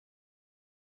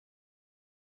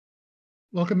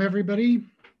Welcome, everybody.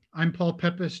 I'm Paul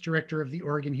Pepis, Director of the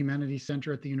Oregon Humanities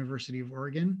Center at the University of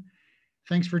Oregon.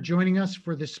 Thanks for joining us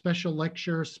for this special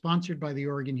lecture sponsored by the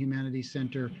Oregon Humanities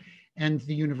Center and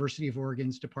the University of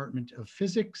Oregon's Department of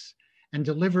Physics, and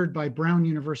delivered by Brown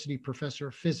University Professor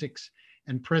of Physics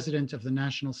and President of the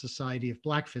National Society of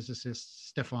Black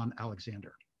Physicists, Stephon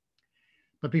Alexander.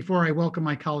 But before I welcome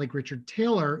my colleague Richard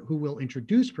Taylor, who will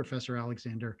introduce Professor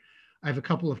Alexander, I have a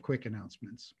couple of quick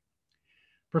announcements.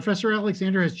 Professor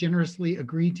Alexander has generously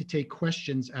agreed to take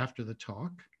questions after the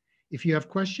talk. If you have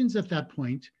questions at that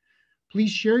point,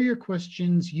 please share your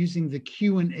questions using the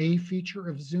Q&A feature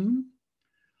of Zoom.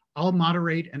 I'll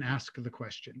moderate and ask the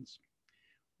questions.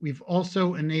 We've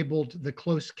also enabled the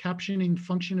closed captioning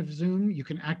function of Zoom. You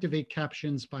can activate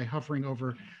captions by hovering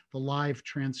over the live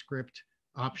transcript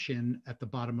option at the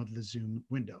bottom of the Zoom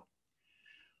window.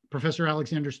 Professor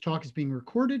Alexander's talk is being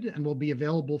recorded and will be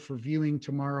available for viewing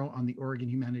tomorrow on the Oregon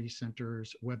Humanities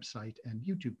Center's website and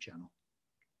YouTube channel.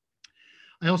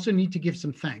 I also need to give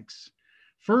some thanks.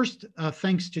 First,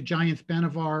 thanks to Jayanth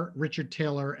Banavar, Richard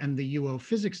Taylor, and the UO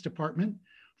Physics Department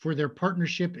for their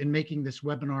partnership in making this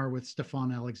webinar with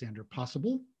Stephon Alexander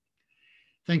possible.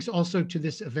 Thanks also to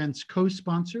this event's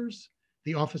co-sponsors,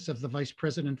 the Office of the Vice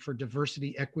President for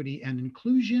Diversity, Equity, and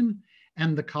Inclusion,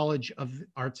 and the College of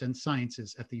Arts and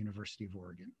Sciences at the University of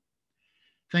Oregon.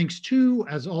 Thanks too,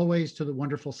 as always, to the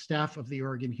wonderful staff of the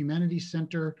Oregon Humanities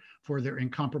Center for their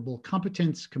incomparable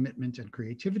competence, commitment, and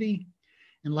creativity.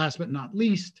 And last but not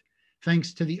least,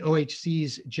 thanks to the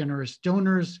OHC's generous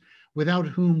donors, without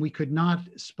whom we could not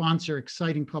sponsor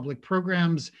exciting public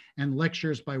programs and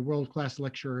lectures by world-class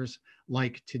lecturers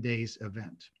like today's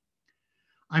event.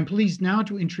 I'm pleased now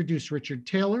to introduce Richard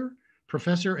Taylor,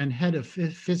 Professor and Head of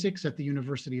Physics at the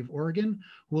University of Oregon,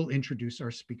 who will introduce our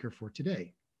speaker for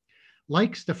today.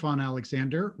 Like Stephon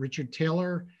Alexander, Richard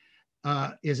Taylor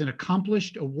is an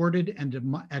accomplished, awarded, and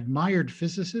admired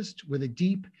physicist with a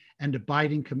deep and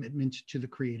abiding commitment to the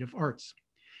creative arts.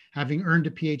 Having earned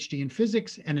a PhD in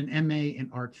physics and an MA in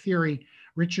art theory,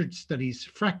 Richard studies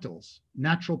fractals,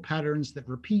 natural patterns that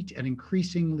repeat at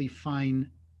increasingly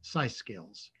fine size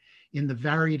scales, in the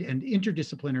varied and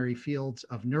interdisciplinary fields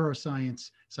of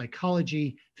neuroscience,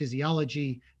 psychology,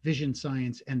 physiology, vision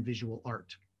science, and visual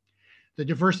art. The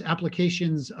diverse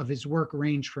applications of his work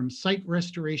range from sight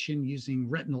restoration using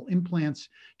retinal implants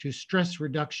to stress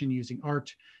reduction using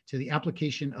art, to the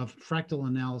application of fractal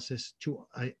analysis to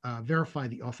verify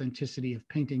the authenticity of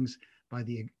paintings by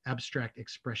the abstract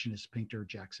expressionist painter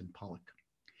Jackson Pollock.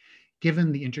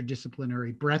 Given the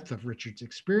interdisciplinary breadth of Richard's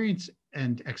experience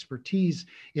and expertise,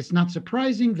 it's not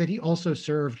surprising that he also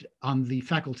served on the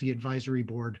faculty advisory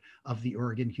board of the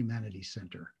Oregon Humanities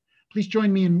Center. Please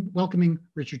join me in welcoming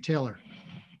Richard Taylor.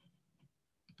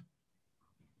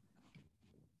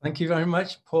 Thank you very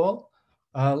much, Paul.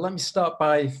 Let me start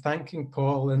by thanking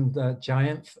Paul and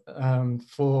Jayanth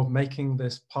for making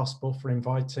this possible, for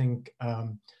inviting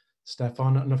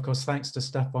Stephon, and of course, thanks to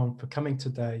Stephon for coming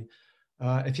today.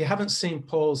 If you haven't seen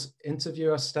Paul's interview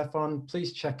of Stephon,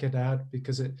 please check it out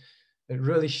because it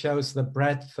really shows the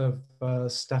breadth of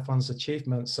Stephon's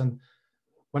achievements. And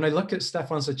when I look at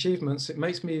Stephon's achievements, it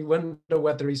makes me wonder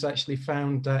whether he's actually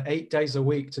found 8 days a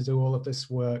week to do all of this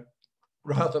work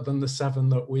rather than the 7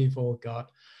 that we've all got.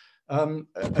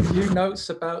 A few notes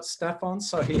about Stephon.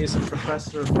 So he is a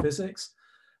professor of physics,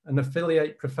 an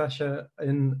affiliate professor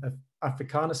in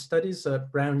Africana Studies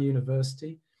at Brown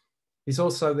University. He's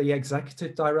also the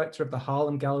executive director of the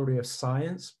Harlem Gallery of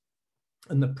Science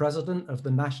and the president of the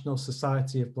National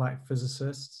Society of Black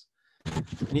Physicists.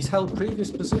 And he's held previous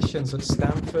positions at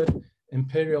Stanford,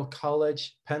 Imperial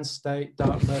College, Penn State,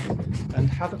 Dartmouth, and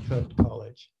Haverford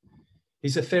College.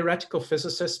 He's a theoretical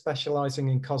physicist specializing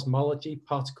in cosmology,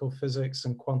 particle physics,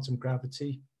 and quantum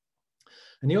gravity.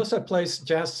 And he also plays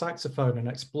jazz saxophone and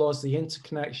explores the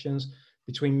interconnections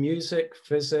between music,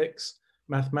 physics,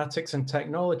 mathematics, and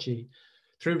technology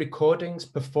through recordings,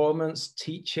 performance,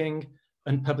 teaching,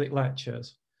 and public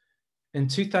lectures. In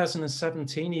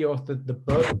 2017, he authored the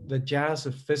book, The Jazz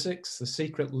of Physics, The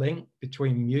Secret Link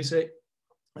Between Music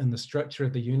and the Structure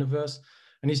of the Universe.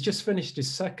 And he's just finished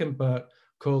his second book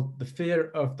called The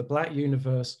Fear of the Black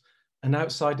Universe, An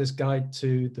Outsider's Guide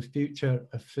to the Future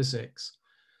of Physics.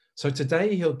 So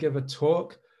today he'll give a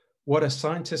talk, What a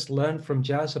Scientist Learned from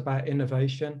Jazz About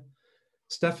Innovation.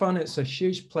 Stephon, it's a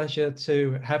huge pleasure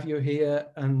to have you here,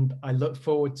 and I look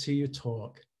forward to your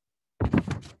talk.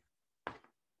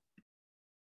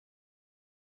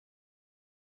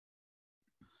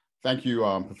 Thank you,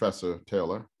 Professor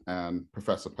Taylor and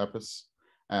Professor Pepis,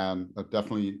 and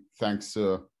definitely thanks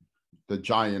to the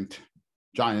Jayanth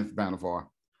Banavar,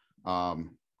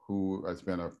 who has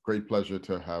been a great pleasure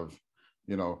to have,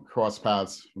 crossed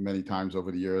paths many times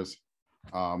over the years.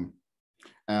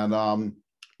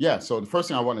 Yeah, so the first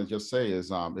thing I want to just say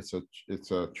is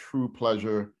it's a true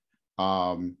pleasure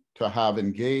to have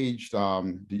engaged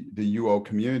the UO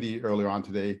community earlier on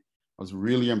today. I was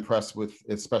really impressed with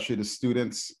especially the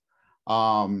students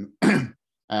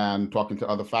and talking to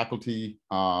other faculty.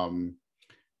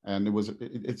 And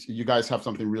you guys have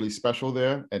something really special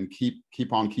there, and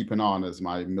keep on keeping on, as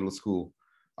my middle school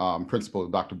principal,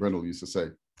 Dr. Brindle, used to say.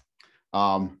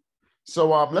 So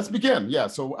let's begin. Yeah,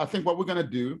 so I think what we're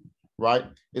gonna do, right,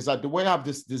 is that the way I've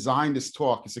designed this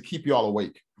talk is to keep you all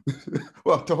awake.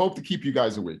 Well, to hope to keep you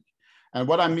guys awake. And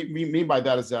what I mean by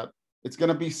that is that it's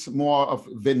gonna be more of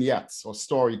vignettes or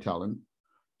storytelling.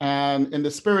 And in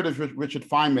the spirit of Richard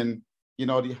Feynman,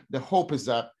 the hope is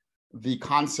that the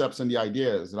concepts and the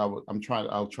ideas that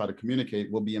I'll try to communicate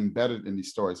will be embedded in these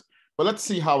stories. But let's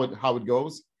see how it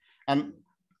goes. And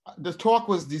the talk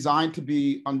was designed to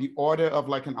be on the order of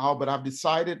like an hour, but I've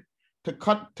decided to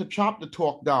chop the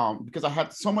talk down because I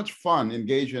had so much fun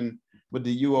engaging with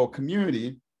the UO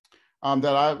community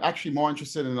that I'm actually more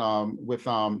interested in with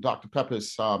Dr.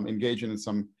 Peppers engaging in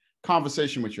some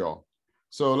conversation with y'all.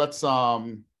 So let's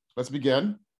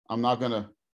begin. I'm not gonna,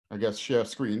 I guess, share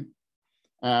screen.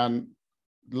 And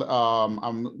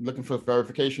I'm looking for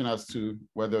verification as to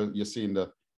whether you're seeing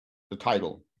the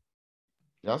title.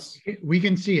 Yes? We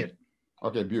can see it.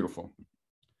 Okay, beautiful.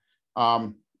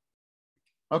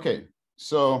 Okay,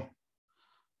 so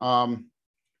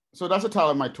that's the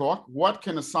title of my talk. What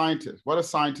a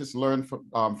scientist learn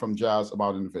from jazz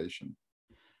about innovation?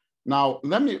 Now,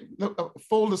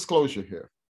 full disclosure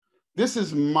here. This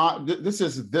is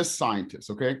this scientist,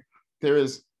 okay? There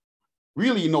is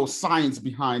really no science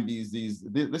behind these.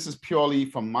 This is purely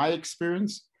from my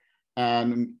experience.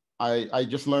 And I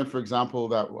just learned, for example,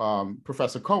 that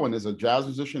Professor Cohen is a jazz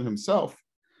musician himself.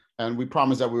 And we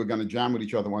promised that we were going to jam with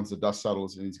each other once the dust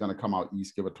settles, and he's going to come out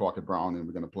east, give a talk at Brown, and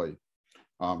we're going to play.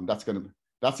 That's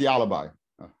the alibi.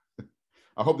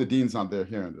 I hope the dean's not there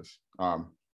hearing this.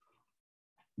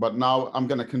 But now I'm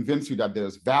going to convince you that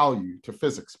there's value to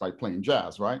physics by playing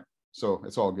jazz, right? So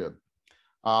it's all good.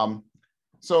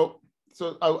 So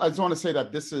I just want to say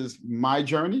that this is my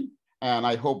journey, and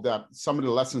I hope that some of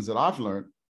the lessons that I've learned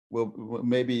will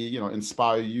maybe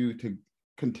inspire you to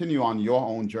continue on your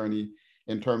own journey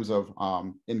in terms of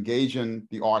engaging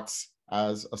the arts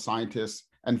as a scientist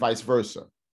and vice versa,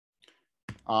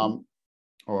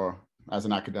 or as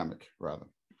an academic rather.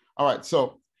 All right,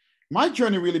 so my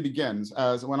journey really begins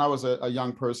as when I was a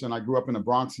young person. I grew up in the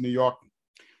Bronx, New York,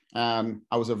 and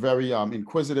I was a very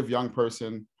inquisitive young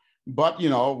person. But,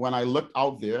 when I looked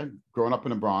out there, growing up in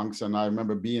the Bronx, and I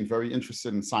remember being very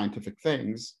interested in scientific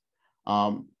things.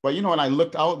 But, when I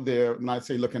looked out there, and I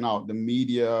say looking out, the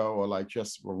media or like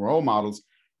just role models,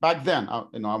 back then,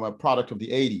 I'm a product of the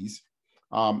 80s.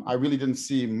 I really didn't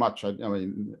see much.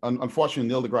 Unfortunately,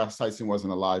 Neil deGrasse Tyson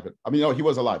wasn't alive. No, he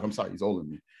was alive. I'm sorry, he's older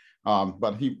than me.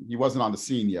 But he wasn't on the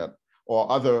scene yet,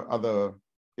 or other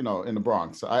in the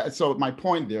Bronx. So my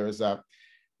point there is that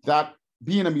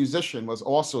being a musician was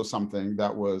also something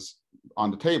that was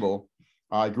on the table.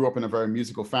 I grew up in a very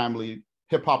musical family.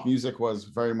 Hip hop music was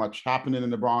very much happening in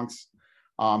the Bronx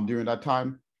during that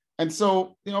time. And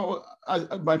so,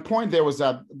 my point there was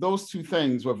that those two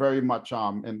things were very much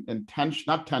in tension,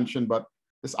 not tension, but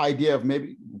this idea of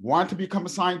maybe wanting to become a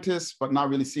scientist, but not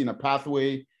really seeing a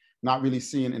pathway, not really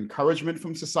seeing encouragement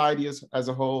from society as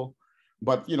a whole.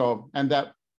 But, and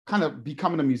that kind of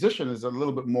becoming a musician is a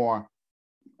little bit more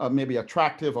maybe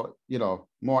attractive or,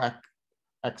 more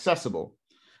accessible.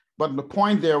 But the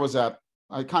point there was that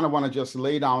I kind of want to just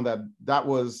lay down that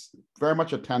was very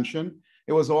much a tension.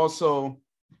 It was also,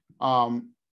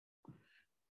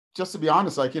 just to be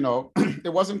honest,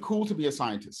 it wasn't cool to be a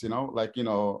scientist,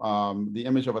 the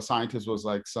image of a scientist was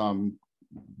like some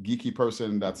geeky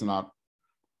person that's not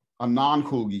a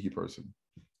non-cool geeky person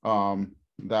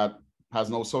that has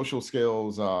no social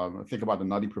skills. Think about the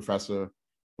Nutty Professor,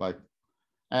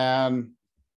 and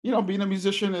being a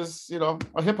musician is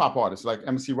a hip hop artist like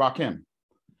MC Rakim.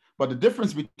 But the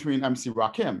difference between MC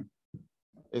Rakim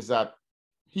is that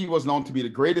he was known to be the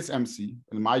greatest MC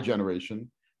in my generation,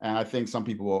 and I think some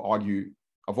people will argue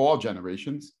of all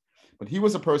generations. But he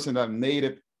was a person that made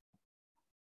it.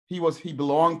 He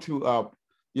belonged to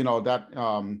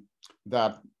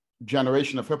that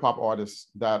generation of hip hop artists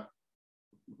that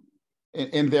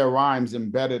in their rhymes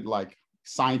embedded like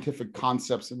scientific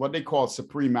concepts, what they call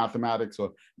supreme mathematics,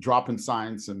 or dropping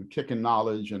science and kicking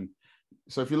knowledge. And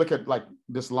so if you look at like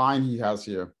this line he has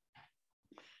here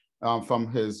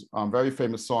from his very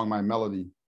famous song, My Melody,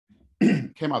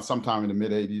 can came out sometime in the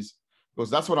mid 80s. Because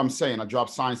that's what I'm saying. I drop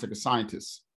science like a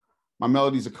scientist. My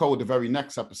melodies are code the very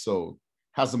next episode.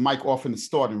 Has the mic off in the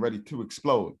start and ready to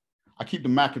explode. I keep the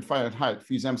Mac at Fahrenheit for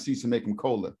these MCs to make them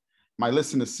colder. My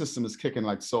listener system is kicking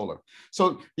like solar.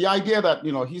 So the idea that,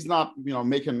 he's not,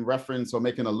 making reference or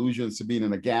making allusions to being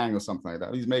in a gang or something like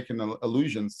that. He's making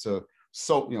allusions to,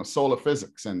 solar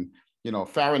physics and,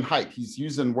 Fahrenheit. He's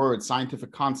using words,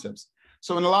 scientific concepts.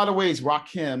 So in a lot of ways,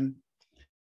 Rakim,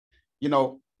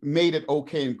 made it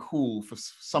okay and cool for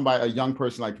somebody, a young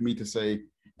person like me to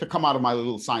come out of my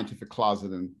little scientific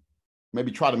closet and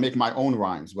maybe try to make my own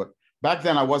rhymes. But back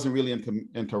then I wasn't really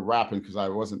into rapping because I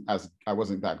wasn't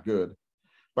that good.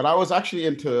 But I was actually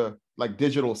into like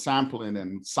digital sampling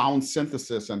and sound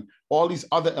synthesis and all these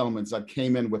other elements that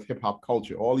came in with hip hop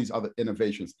culture, all these other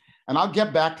innovations. And I'll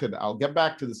get back to that. I'll get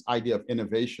back to this idea of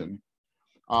innovation.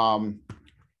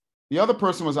 The other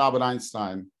person was Albert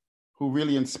Einstein, who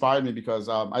really inspired me because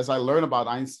as I learned about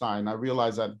Einstein, I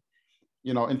realized that,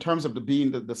 in terms of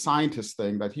being the scientist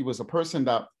thing, that he was a person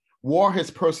that wore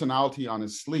his personality on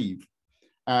his sleeve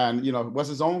and, was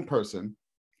his own person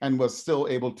and was still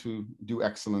able to do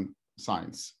excellent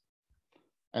science.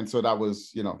 And so that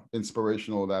was,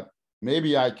 inspirational that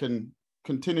maybe I can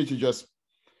continue to just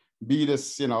be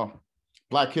this,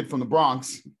 Black kid from the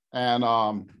Bronx and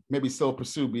maybe still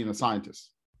pursue being a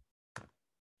scientist.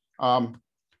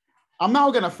 I'm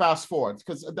now going to fast forward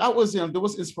because that was, there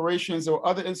was inspirations. There were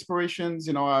other inspirations.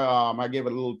 I gave a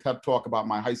little TED talk about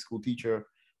my high school teacher,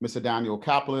 Mr. Daniel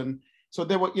Kaplan. So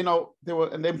there were,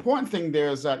 and the important thing there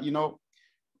is that,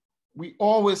 we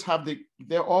always have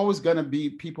there are always going to be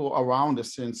people around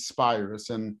us to inspire us,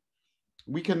 and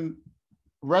we can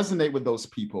resonate with those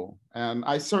people. And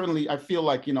I feel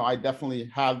like, I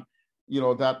definitely have,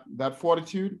 that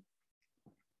fortitude.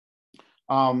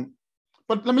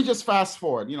 But let me just fast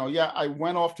forward. I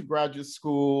went off to graduate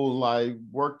school. I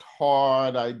worked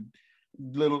hard. I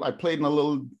played in a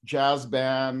little jazz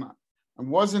band. I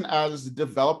wasn't as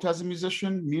developed as a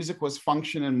musician. Music was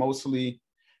functioning mostly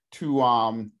to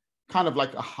kind of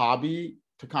like a hobby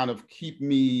to kind of keep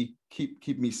me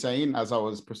sane as I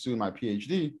was pursuing my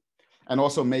PhD, and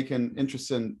also making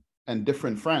interesting and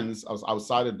different friends. I was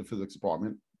outside of the physics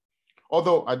department,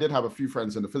 although I did have a few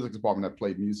friends in the physics department that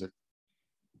played music.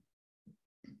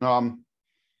 But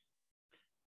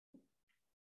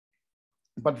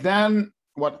then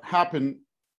what happened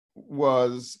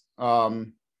was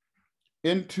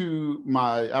into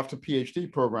my after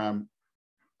PhD program,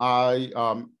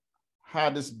 I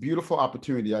had this beautiful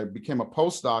opportunity. I became a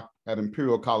postdoc at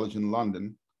Imperial College in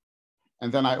London.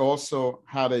 And then I also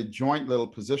had a joint little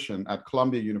position at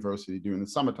Columbia University during the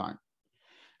summertime.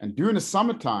 And during the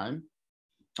summertime,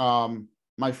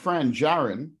 my friend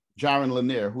Jaron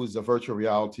Lanier, who's a virtual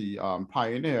reality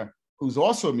pioneer, who's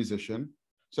also a musician.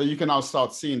 So you can now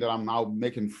start seeing that I'm now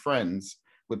making friends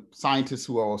with scientists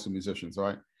who are also musicians,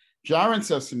 right? Jaron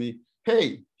says to me,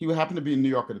 hey, he happened to be in New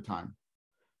York at the time.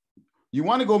 You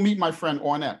want to go meet my friend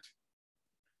Ornette?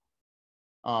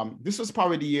 This was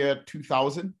probably the year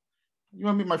 2000. You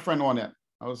want to meet my friend Ornette?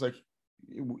 I was like,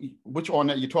 which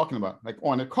Ornette are you talking about? Like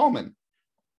Ornette Coleman.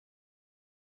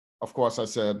 Of course, I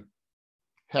said,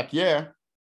 heck yeah.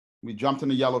 We jumped in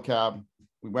the yellow cab.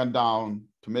 We went down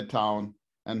to Midtown,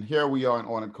 and here we are in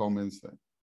Ornette Coleman's thing.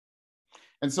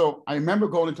 And so I remember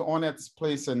going into Ornette's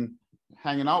place and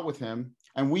hanging out with him.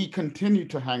 And we continued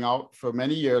to hang out for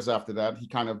many years after that. He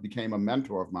kind of became a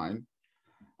mentor of mine.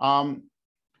 And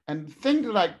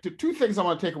the two things I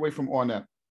want to take away from Ornette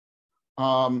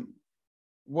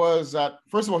was that,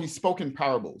 first of all, he spoke in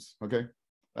parables, okay?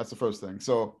 That's the first thing.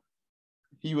 So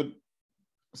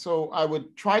I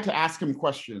would try to ask him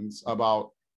questions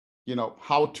about,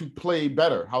 how to play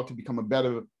better, how to become a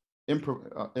better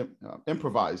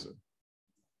improviser.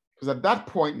 Because at that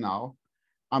point now,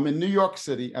 I'm in New York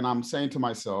City and I'm saying to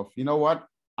myself, you know what?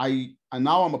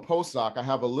 Now I'm a postdoc. I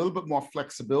have a little bit more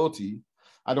flexibility.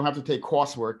 I don't have to take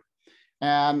coursework,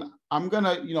 and I'm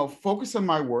gonna, focus on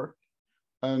my work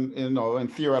and, in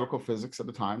theoretical physics at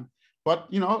the time.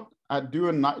 But,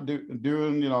 during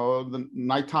the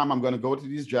nighttime, I'm gonna go to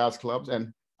these jazz clubs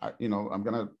and, I'm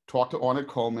gonna talk to Ornette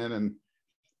Coleman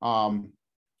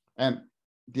and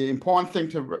the important thing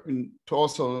to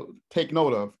also take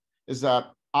note of is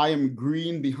that I am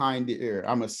green behind the ear.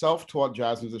 I'm a self-taught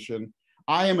jazz musician.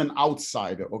 I am an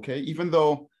outsider, okay? Even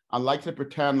though I like to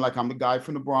pretend like I'm the guy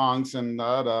from the Bronx and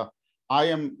I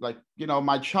am like,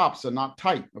 my chops are not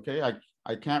tight, okay?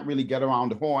 I can't really get around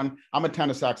the horn. I'm a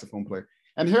tenor saxophone player.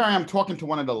 And here I am talking to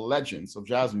one of the legends of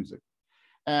jazz music.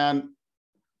 And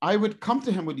I would come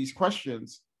to him with these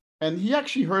questions, and he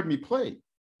actually heard me play.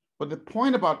 But the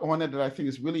point about Ornette that I think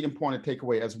is really important to take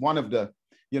away as one of the,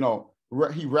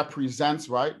 he represents,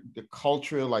 right, the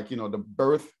culture, like, the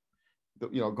birth,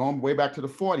 going way back to the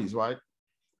 40s, right?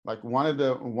 Like one of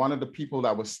the people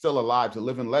that was still alive, the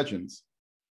living legends.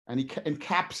 And he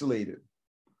encapsulated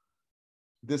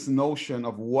this notion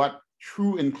of what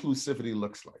true inclusivity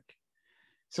looks like.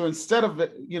 So instead of,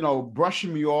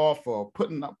 brushing me off or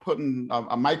putting a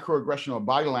microaggression or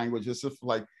body language, it's just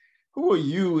like, who are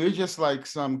you? You're just like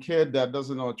some kid that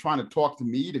doesn't know, trying to talk to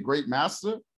me, the great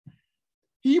master.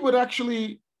 He would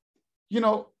actually,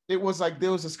 it was like,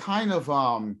 there was this kind of,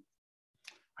 I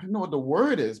don't know what the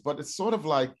word is, but it's sort of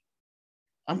like,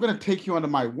 I'm going to take you under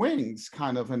my wings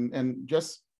kind of, and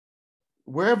just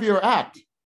wherever you're at,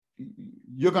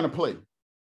 you're going to play.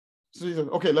 So he said,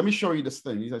 okay, let me show you this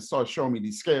thing. He started showing me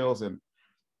these scales.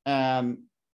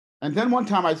 And then one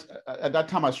time, at that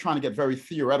time, I was trying to get very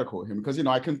theoretical with him because,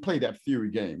 I can play that theory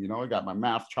game. I got my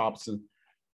math chops. And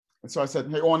so I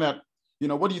said, hey, Ornette,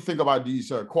 what do you think about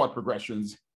these chord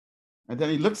progressions? And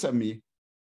then he looks at me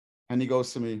and he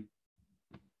goes to me,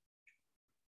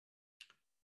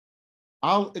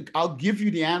 I'll give you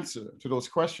the answer to those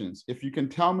questions if you can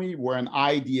tell me where an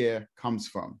idea comes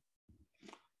from.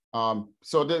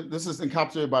 So this is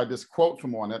encapsulated by this quote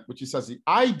from Ornette, which he says, the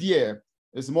idea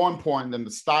is more important than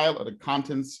the style or the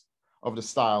contents of the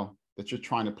style that you're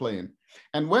trying to play in.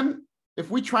 And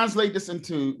if we translate this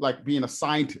into like being a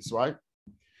scientist, right?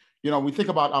 We think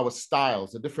about our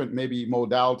styles, the different maybe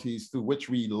modalities through which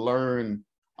we learn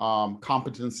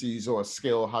competencies or a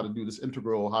skill, how to do this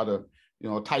integral, how to,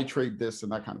 titrate this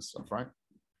and that kind of stuff, right?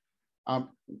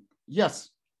 Yes,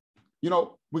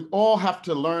 we all have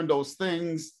to learn those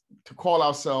things to call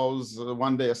ourselves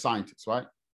one day a scientist, right?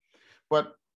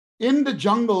 But in the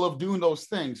jungle of doing those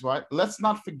things, right, let's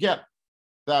not forget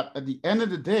that at the end of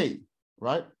the day,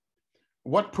 right,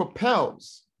 what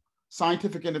propels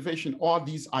scientific innovation are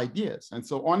these ideas. And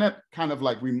so Ornette kind of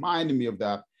like reminded me of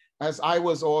that as I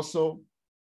was also,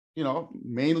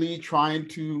 mainly trying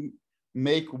to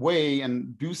make way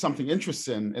and do something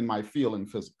interesting in my field in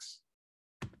physics.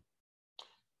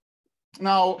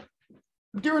 Now,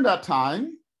 during that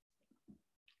time,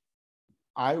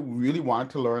 I really wanted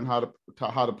to learn how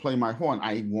to play my horn.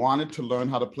 I wanted to learn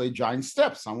how to play giant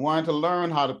steps. I wanted to learn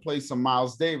how to play some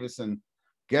Miles Davis and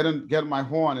get my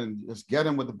horn and just get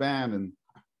in with the band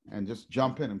and just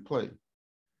jump in and play.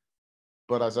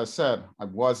 But as I said, I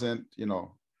wasn't,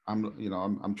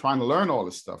 I'm trying to learn all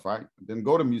this stuff, right? I didn't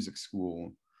go to music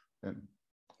school. And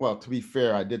well, to be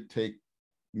fair, I did take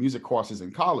music courses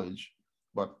in college,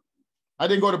 but I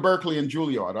didn't go to Berkeley and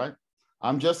Juilliard, right?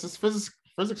 I'm just this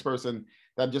physics person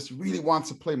that just really wants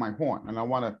to play my horn, and I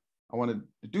want to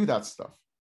do that stuff.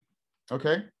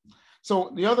 Okay,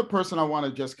 so the other person I want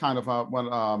to just kind of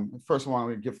first I want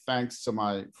to give thanks to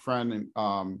my friend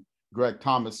Greg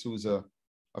Thomas, who's a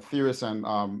theorist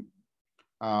and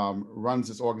runs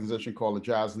this organization called the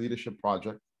Jazz Leadership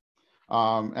Project,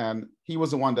 and he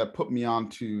was the one that put me on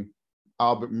to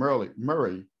Albert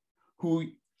Murray,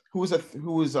 who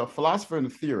is a philosopher and a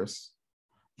theorist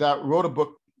that wrote a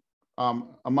book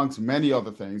amongst many other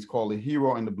things called The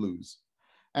Hero and the Blues.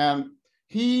 And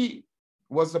he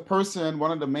was the person,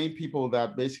 one of the main people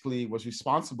that basically was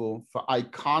responsible for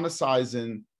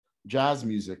iconicizing jazz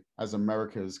music as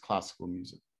America's classical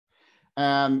music.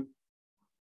 And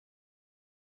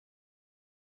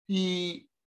he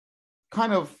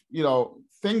kind of,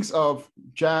 thinks of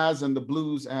jazz and the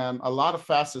blues and a lot of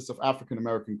facets of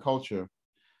African-American culture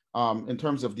in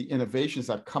terms of the innovations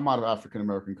that come out of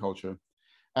African-American culture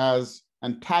as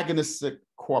antagonistic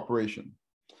cooperation.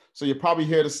 So you probably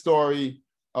hear the story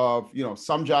of,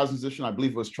 some jazz musician, I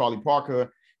believe it was Charlie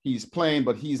Parker, he's playing,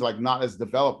 but he's like not as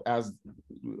developed as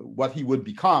what he would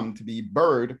become to be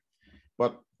Bird.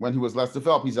 But when he was less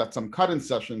developed, he's at some cutting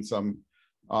session, some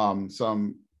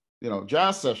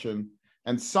jazz session,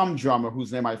 and some drummer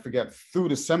whose name I forget threw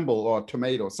the cymbal or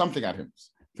tomato, something at him,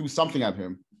 threw something at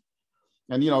him.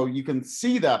 And, you can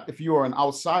see that if you are an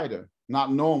outsider,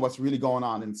 not knowing what's really going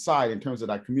on inside in terms of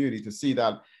that community, to see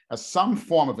that as some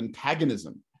form of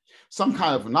antagonism, some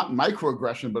kind of not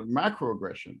microaggression, but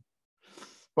macroaggression.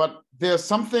 But there's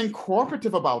something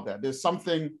cooperative about that. There's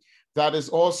something that is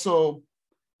also,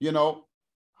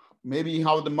 maybe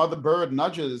how the mother bird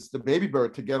nudges the baby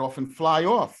bird to get off and fly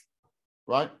off,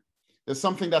 right? There's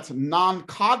something that's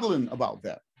non-coddling about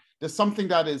that. There's something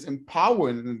that is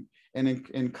empowering and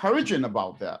encouraging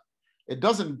about that. It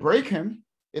doesn't break him.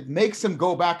 It makes him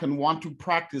go back and want to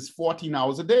practice 14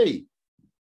 hours a day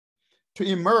to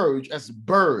emerge as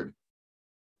Bird,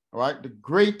 all right? The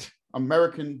great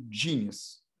American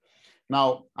genius.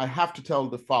 Now, I have to tell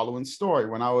the following story.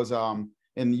 When I was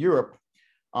in Europe,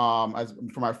 for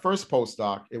my first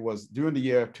postdoc. It was during the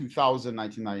year 2000,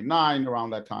 1999, around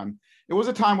that time. It was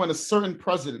a time when a certain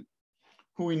president,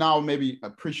 who we now maybe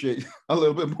appreciate a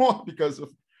little bit more because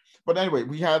of, but anyway,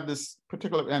 we had this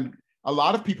particular, and a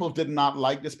lot of people did not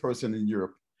like this person in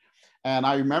Europe. And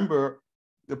I remember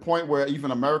the point where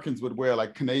even Americans would wear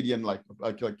like Canadian, like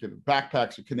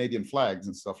backpacks with Canadian flags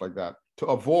and stuff like that to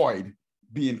avoid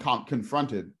being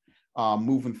confronted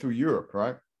moving through Europe,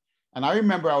 right? And I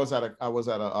remember I was at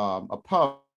a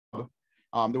pub.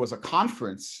 There was a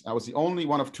conference. I was the only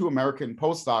one of two American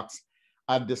postdocs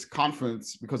at this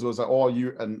conference because it was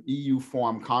an EU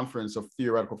form conference of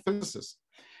theoretical physicists.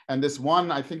 And this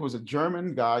one, I think it was a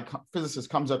German guy, physicist,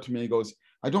 comes up to me and goes,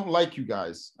 "I don't like you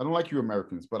guys. I don't like you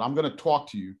Americans, but I'm going to talk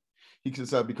to you." He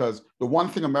said, because the one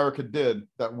thing America did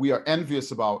that we are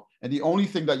envious about, and the only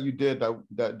thing that you did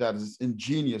that is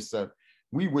ingenious that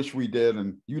we wish we did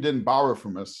and you didn't borrow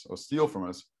from us or steal from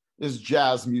us, is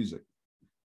jazz music.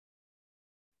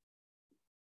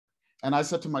 And I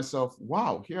said to myself,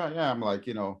 wow, here I am, like,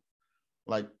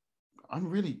 I'm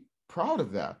really proud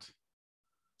of that.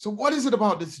 So what is it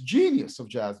about this genius of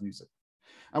jazz music?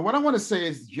 And what I want to say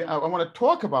is, I want to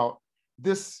talk about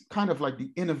this kind of like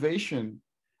the innovation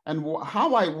and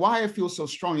why I feel so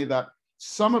strongly that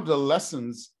some of the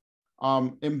lessons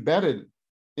embedded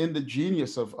in the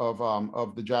genius of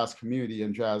the jazz community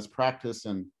and jazz practice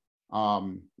and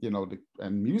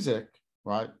and music,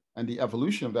 right, and the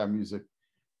evolution of that music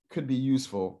could be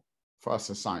useful for us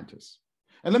as scientists.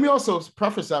 And let me also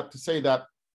preface that to say that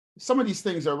some of these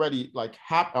things already like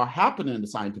are happening in the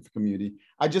scientific community.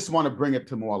 I just want to bring it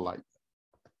to more light.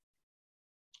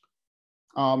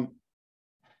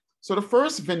 So the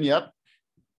first vignette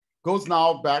goes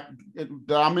now back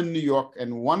that I'm in New York,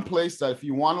 and one place that if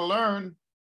you want to learn,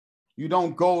 you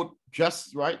don't go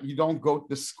just right. You don't go.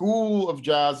 The school of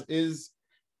jazz is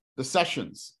the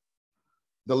sessions,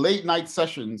 the late night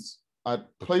sessions at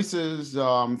places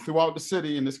throughout the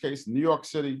city. In this case, New York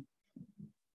City.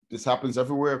 This happens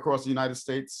everywhere across the United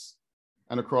States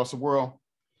and across the world.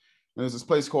 And there's this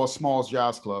place called Smalls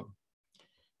Jazz Club,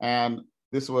 and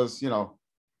this was,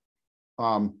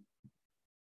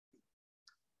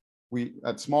 we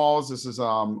at Smalls. This is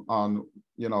on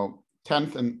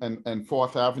 10th and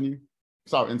 4th Avenue.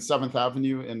 Sorry, in 7th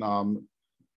Avenue in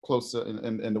close to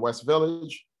in the West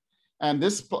Village. And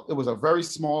it was a very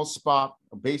small spot,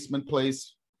 a basement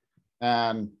place.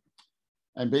 And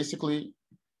basically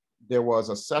there was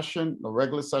a session, a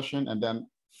regular session. And then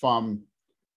from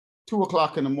 2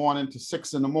 o'clock in the morning to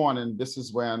 6 in the morning, this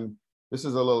is a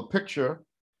little picture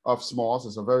of Smalls.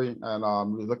 It's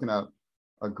we're looking at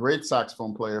a great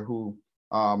saxophone player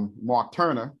Mark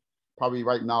Turner, probably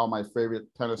right now my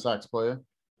favorite tenor sax player.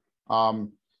 And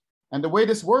the way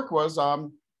this worked was,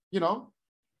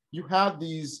 you had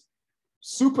these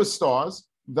superstars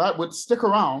that would stick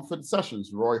around for the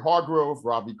sessions. Roy Hargrove,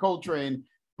 Robbie Coltrane,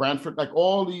 Branford, like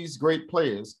all these great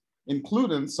players,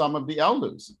 including some of the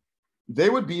elders. They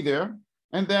would be there,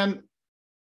 and then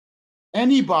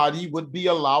anybody would be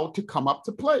allowed to come up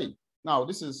to play. Now,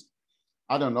 this is,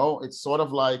 I don't know, it's sort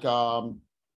of like,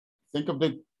 think of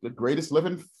the greatest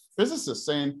living physicist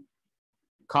saying,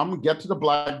 come get to the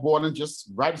blackboard and just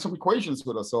write some equations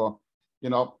with us, or,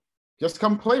 just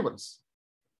come play with us.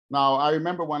 Now, I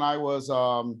remember when I was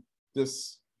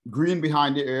this green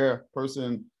behind the ear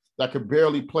person that could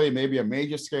barely play maybe a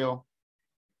major scale,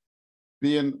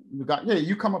 hey,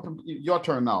 you come up, your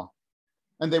turn now.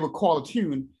 And they would call a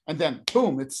tune, and then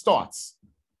boom, it starts.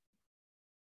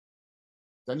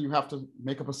 Then you have to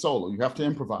make up a solo. You have to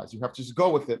improvise. You have to just go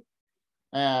with it.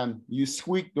 And you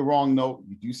squeak the wrong note.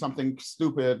 You do something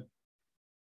stupid.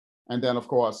 And then, of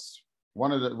course,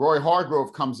 Roy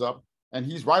Hargrove comes up, and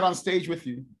he's right on stage with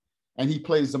you. And he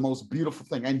plays the most beautiful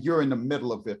thing. And you're in the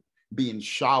middle of it, being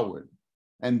showered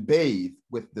and bathed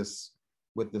with this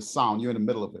sound. You're in the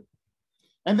middle of it.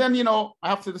 And then,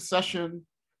 after the session,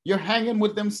 you're hanging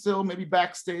with them still, maybe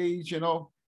backstage,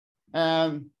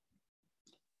 and,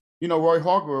 Roy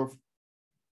Hargrove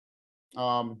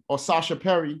or Sasha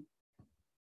Perry,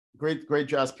 great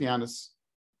jazz pianist,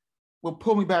 will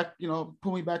pull me back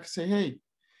and say, hey,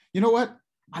 you know what?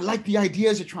 I like the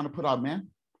ideas you're trying to put out, man.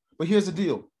 But here's the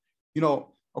deal.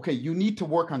 Okay, you need to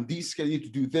work on these skills, you need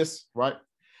to do this, right?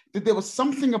 There was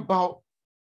something about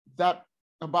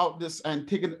this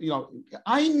Antigone,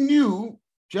 I knew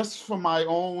just from my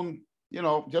own,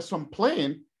 just from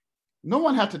playing, no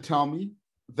one had to tell me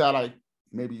that I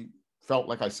maybe felt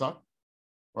like I sucked,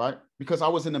 right? Because I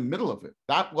was in the middle of it.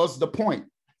 That was the point.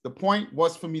 The point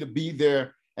was for me to be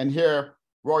there and hear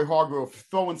Roy Hargrove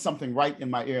throwing something right in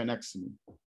my ear next to me.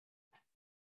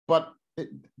 But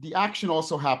the action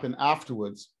also happened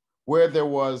afterwards, where there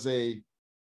was it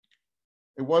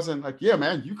wasn't like, yeah,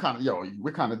 man, you kind of,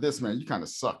 we're kind of this, man, you kind of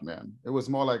suck, man. It was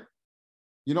more like,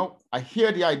 I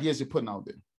hear the ideas you're putting out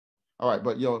there. All right,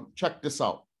 but check this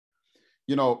out.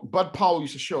 Bud Powell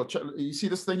used to show, you see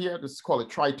this thing here? This is called a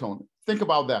tritone. Think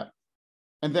about that.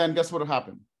 And then guess what would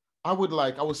happen? I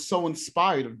was so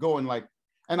inspired of going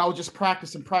and I would just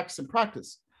practice and practice and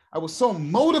practice. I was so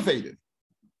motivated,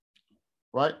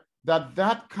 right?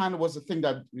 That kind of was the thing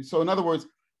so in other words,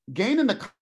 gaining the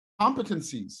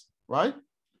competencies, right?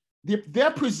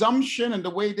 Their presumption and the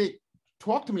way they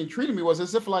talked to me and treated me was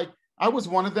as if like I was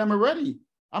one of them already.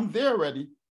 I'm there already.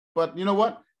 But you know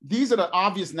what? These are the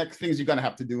obvious next things you're gonna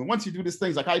have to do. And once you do these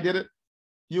things, like I did it,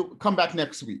 you come back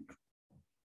next week,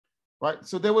 right?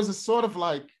 So there was a sort of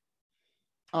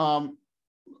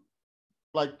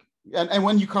and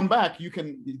when you come back,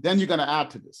 then you're gonna add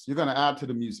to this. You're gonna add to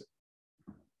the music.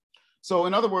 So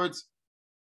in other words,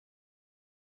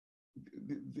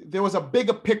 there was a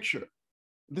bigger picture.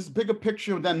 This bigger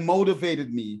picture then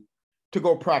motivated me to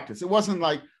go practice. It wasn't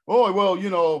like, oh, well,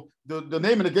 the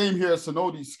name of the game here is to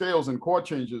know these scales and chord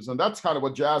changes, and that's kind of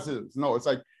what jazz is. No, it's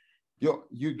like,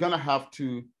 you're gonna have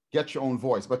to get your own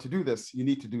voice, but to do this, you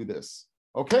need to do this.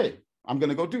 Okay, I'm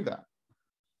gonna go do that.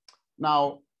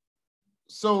 Now,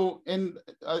 so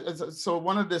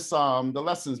one of this, the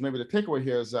lessons, maybe the takeaway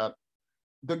here is that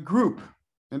the group,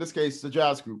 in this case, the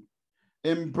jazz group,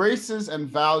 embraces and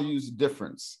values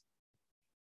difference,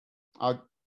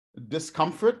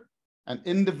 discomfort, and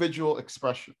individual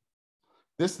expression.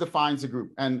 This defines a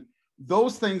group. And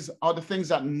those things are the things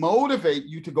that motivate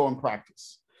you to go and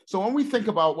practice. So when we think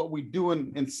about what we do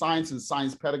in science and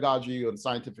science pedagogy or the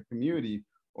scientific community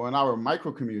or in our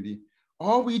micro community,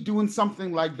 are we doing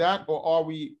something like that, or are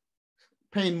we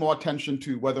paying more attention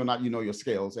to whether or not you know your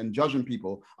scales and judging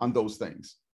people on those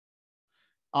things?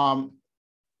 Now,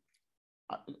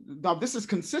 this is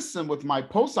consistent with my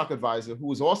postdoc advisor, who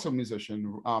was also a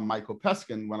musician, Michael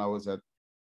Peskin, when I was at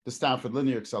the Stanford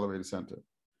Linear Accelerator Center.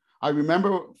 I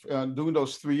remember doing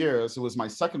those 3 years. It was my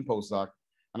second postdoc.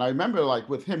 And I remember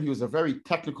with him, he was a very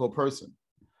technical person.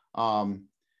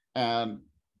 And,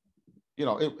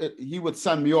 he would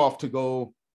send me off to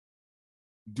go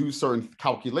do certain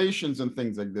calculations and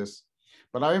things like this.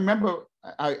 But I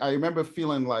remember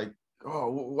feeling like,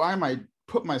 oh, why am I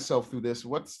put myself through this?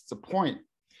 What's the point?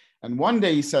 And one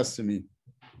day he says to me,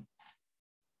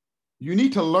 you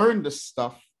need to learn this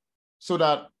stuff so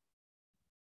that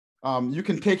you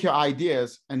can take your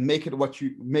ideas and make it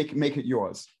make it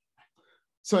yours.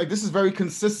 So this is very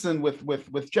consistent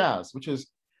with jazz, which is,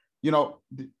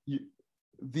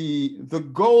 the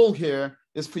goal here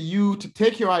is for you to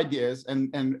take your ideas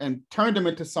and turn them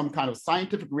into some kind of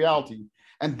scientific reality.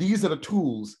 And these are the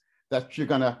tools that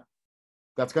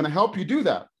that's gonna help you do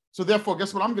that. So therefore,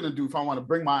 guess what I'm gonna do if I wanna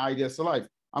bring my ideas to life?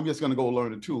 I'm just gonna go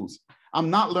learn the tools.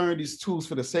 I'm not learning these tools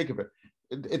for the sake of it.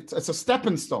 It's a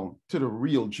stepping stone to the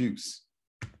real juice.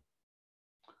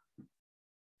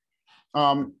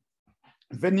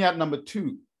 Vignette number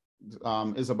 2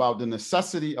 is about the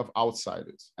necessity of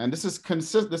outsiders. And this is by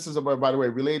the way,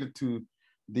 related to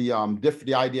the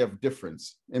idea of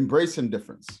difference, embracing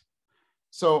difference.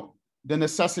 So the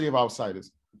necessity of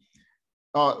outsiders.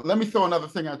 Let me throw another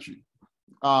thing at you.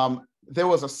 There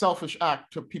was a selfish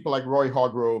act to people like Roy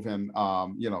Hargrove and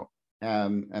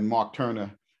Mark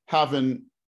Turner having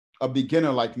a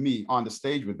beginner like me on the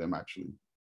stage with them, actually.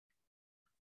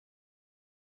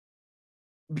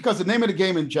 Because the name of the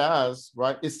game in jazz,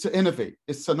 right, is to innovate.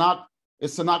 It's to not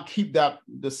keep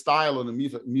the style or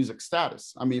the music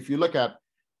status. I mean, if you look at,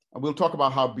 we'll talk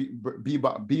about how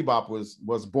bebop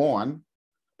was born,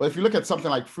 but if you look at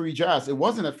something like free jazz, it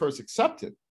wasn't at first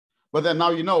accepted. But then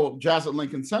now jazz at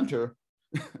Lincoln Center,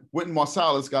 Wynton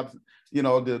Marsalis got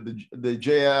the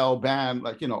JL band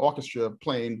orchestra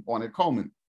playing on it,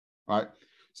 Coleman, right?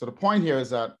 So the point here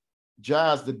is that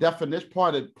jazz, the definition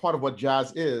part of what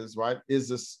jazz is, right,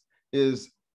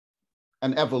 is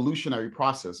an evolutionary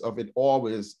process of it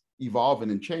always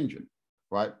evolving and changing,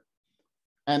 right?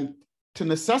 And to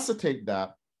necessitate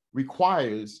that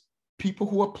requires people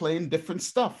who are playing different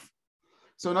stuff.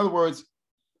 So in other words,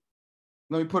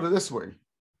 let me put it this way.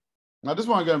 Now, this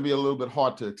one's going to be a little bit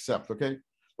hard to accept, okay?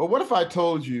 But what if I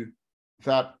told you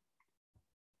that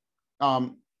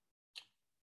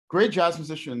great jazz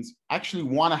musicians actually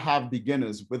want to have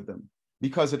beginners with them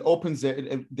because it opens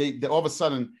they all of a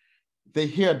sudden, they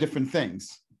hear different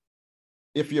things.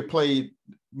 If you play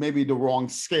maybe the wrong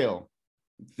scale,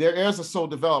 their ears are so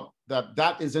developed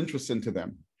that is interesting to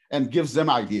them and gives them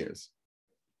ideas.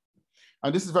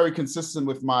 And this is very consistent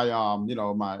with my,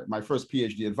 my first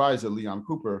PhD advisor, Leon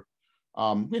Cooper,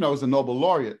 is a Nobel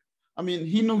laureate. I mean,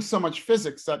 he knew so much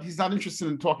physics that he's not interested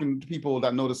in talking to people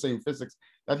that know the same physics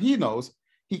that he knows.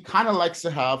 He kind of likes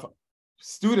to have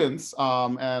students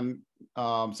and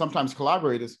sometimes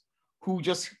collaborators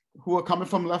who are coming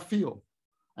from left field.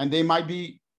 And they might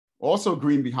be also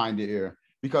green behind the ear,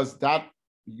 because that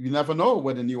you never know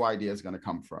where the new idea is going to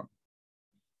come from.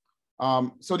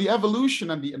 So the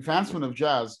evolution and the advancement of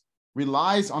jazz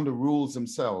relies on the rules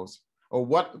themselves, or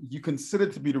what you consider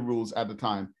to be the rules at the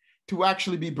time, to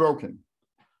actually be broken.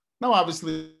 Now,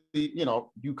 obviously,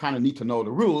 you kind of need to know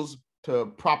the rules to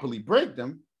properly break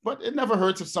them, but it never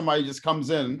hurts if somebody just comes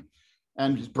in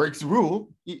and just breaks the rule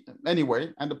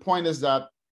anyway. And the point is that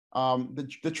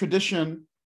the tradition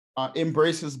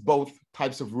embraces both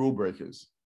types of rule breakers.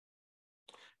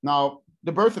 Now,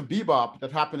 the birth of bebop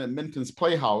that happened at Minton's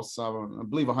Playhouse, I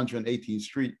believe 118th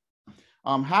Street,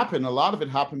 happened. A lot of it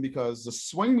happened because the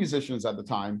swing musicians at the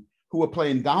time who were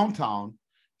playing downtown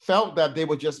felt that they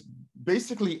were just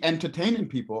basically entertaining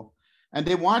people, and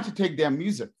they wanted to take their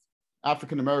music,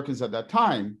 African Americans at that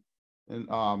time, and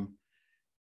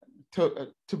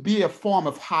to be a form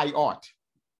of high art,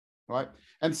 right?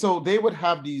 And so they would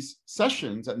have these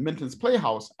sessions at Minton's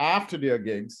Playhouse after their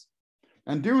gigs,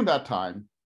 and during that time,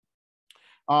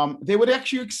 they would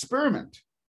actually experiment.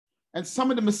 And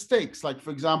some of the mistakes, like for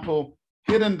example,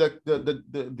 hitting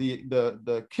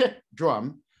the kick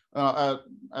drum at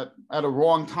a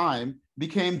wrong time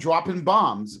became dropping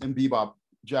bombs in bebop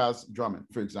jazz drumming,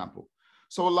 for example.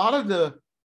 So a lot of the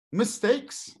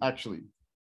mistakes actually,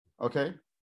 okay,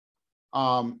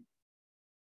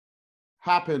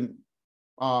 happened,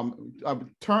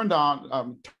 turned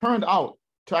out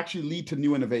to actually lead to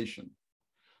new innovation.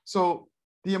 So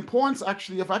the importance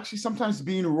of sometimes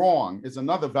being wrong is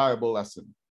another valuable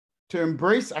lesson. To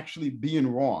embrace actually being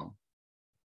wrong,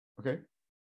 okay,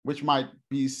 which might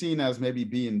be seen as maybe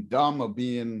being dumb or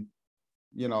being,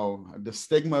 the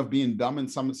stigma of being dumb in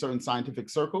some certain scientific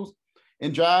circles.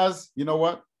 In jazz, you know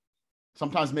what?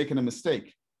 Sometimes making a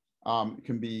mistake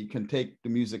can take the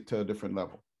music to a different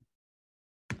level.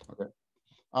 Okay.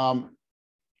 I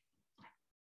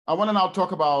want to now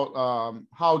talk about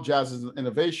how jazz's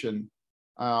innovation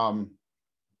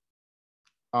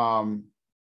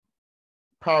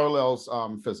parallels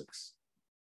physics.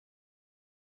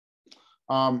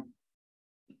 Okay,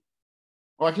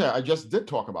 I just did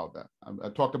talk about that. I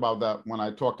talked about that when I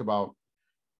talked about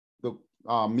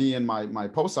me and my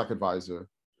postdoc advisor.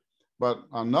 But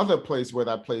another place where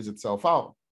that plays itself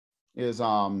out is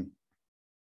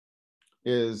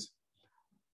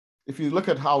if you look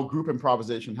at how group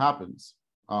improvisation happens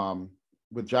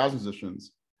with jazz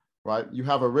musicians, right? You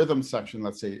have a rhythm section,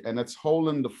 let's say, and it's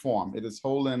holding the form. It is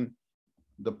holding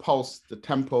the pulse, the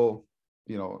tempo,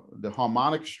 the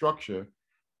harmonic structure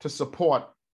to support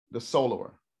the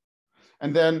soloer.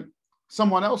 And then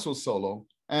someone else will solo,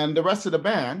 and the rest of the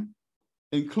band,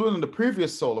 including the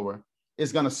previous soloer,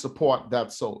 is going to support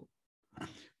that solo.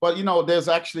 But there's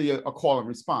actually a call and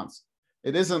response.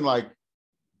 It isn't like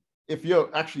if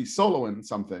you're actually soloing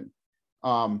something,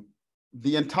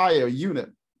 the entire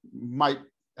unit might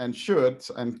and should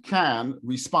and can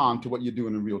respond to what you're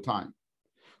doing in real time.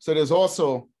 So there's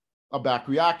also a back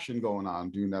reaction going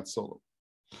on during that solo.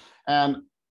 And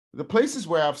the places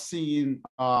where I've seen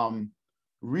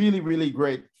really, really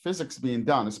great physics being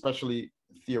done, especially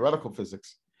theoretical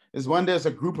physics, is when there's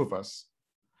a group of us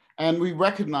and we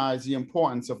recognize the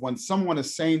importance of when someone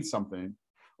is saying something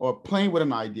or playing with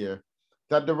an idea,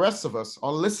 that the rest of us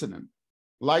are listening,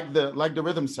 like the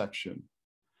rhythm section,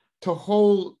 to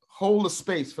hold a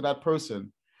space for that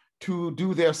person to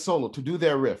do their solo, to do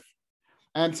their riff.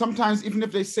 And sometimes even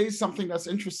if they say something that's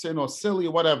interesting or silly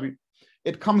or whatever,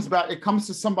 it comes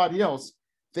to somebody else,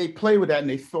 they play with that and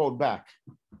they throw it back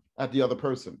at the other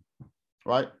person,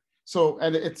 right? So,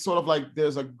 and it's sort of like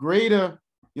there's a greater,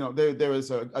 there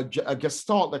is a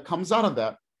gestalt that comes out of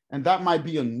that, and that might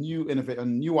be a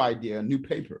new idea, a new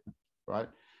paper, right?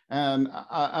 And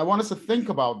I want us to think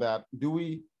about that. Do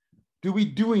we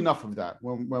do enough of that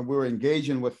when we're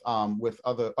engaging with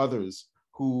others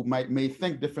who may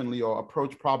think differently or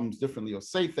approach problems differently or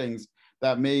say things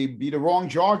that may be the wrong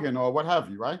jargon or what have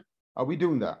you, right? Are we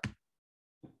doing that?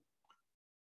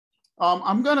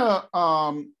 I'm gonna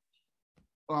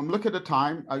look at the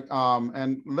time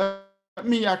and let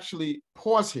me actually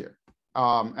pause here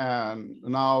and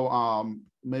now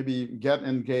maybe get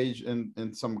engaged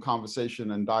in some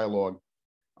conversation and dialogue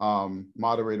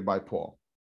moderated by Paul.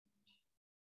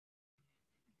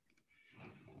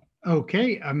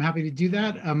 Okay, I'm happy to do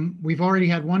that. We've already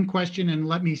had one question, and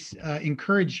let me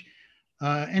encourage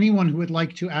anyone who would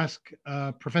like to ask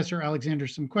Professor Alexander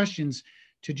some questions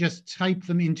to just type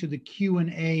them into the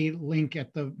Q&A link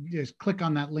just click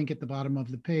on that link at the bottom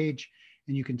of the page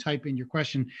and you can type in your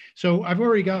question. So I've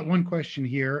already got one question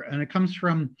here, and it comes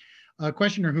from a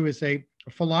questioner who is a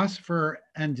philosopher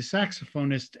and a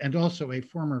saxophonist and also a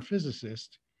former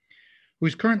physicist,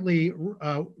 who's currently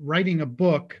writing a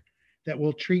book that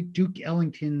will treat Duke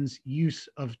Ellington's use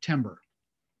of timbre.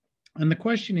 And the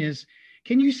question is,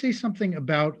 can you say something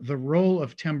about the role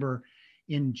of timbre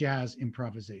in jazz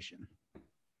improvisation?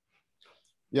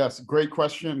 Yes, great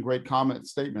question, great comment,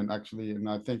 statement, actually. And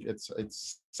I think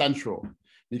it's central,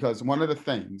 because one of the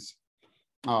things,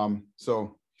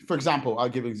 so for example, I'll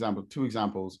give an example, 2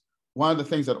 examples. One of the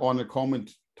things that Ornette Coleman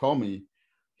told me,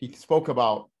 he spoke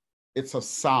about, it's a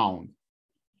sound.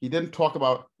 He didn't talk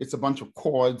about it's a bunch of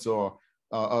chords or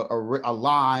a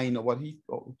line or what he,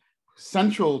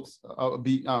 central,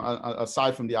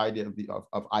 aside from the idea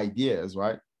of ideas,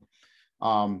 right?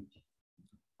 And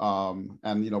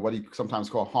what he sometimes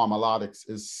call homologics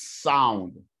is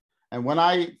sound. And when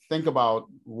I think about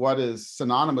what is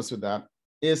synonymous with that,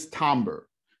 is timbre,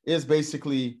 is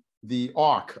basically the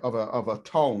arc of a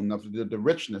tone, of the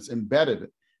richness embedded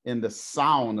in the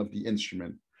sound of the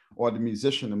instrument or the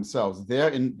musician themselves, their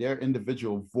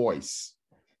individual voice,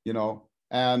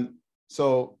 And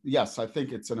so, yes, I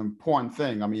think it's an important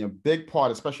thing. I mean, a big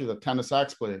part, especially the tenor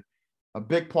sax player, a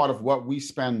big part of what we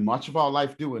spend much of our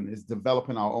life doing is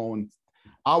developing our own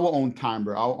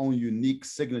timbre, our own unique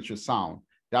signature sound.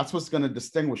 That's what's going to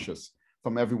distinguish us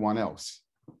from everyone else.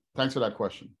 Thanks for that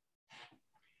question.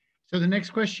 So the next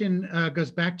question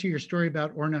goes back to your story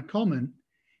about Ornette Coleman.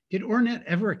 Did Ornette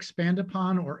ever expand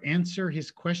upon or answer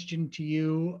his question to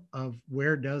you of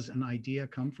where does an idea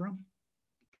come from?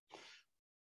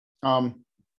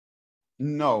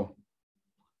 No.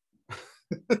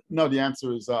 No, the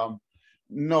answer is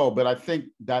no, but I think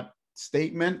that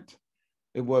statement,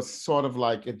 it was sort of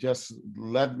like, it just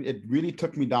it really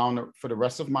took me down for the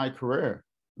rest of my career,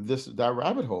 that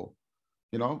rabbit hole,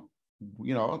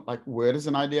 like, where does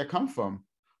an idea come from?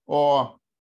 Or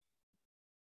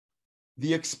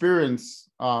the experience.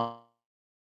 Can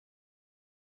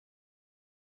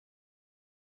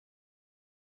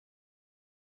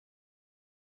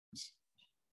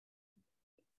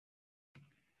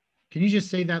you just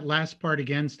say that last part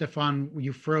again, Stephon?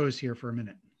 You froze here for a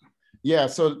minute. Yeah,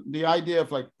 so the idea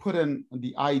of like putting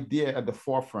the idea at the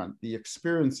forefront, the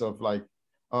experience of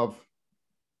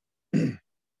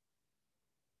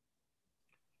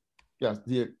yes,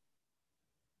 can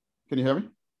you hear me?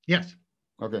 Yes.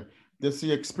 Okay, there's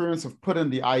the experience of putting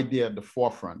the idea at the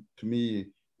forefront. To me,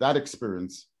 that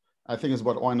experience, I think, is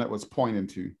what Ornette was pointing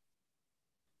to.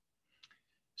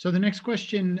 So the next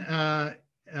question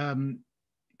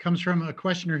comes from a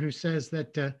questioner who says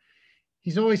that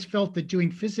he's always felt that doing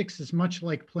physics is much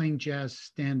like playing jazz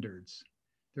standards.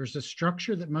 There's a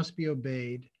structure that must be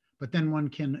obeyed, but then one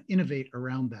can innovate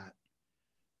around that.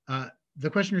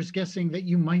 The questioner is guessing that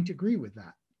you might agree with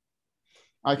that.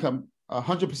 I can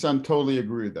 100% totally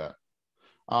agree with that.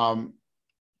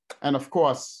 And of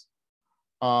course,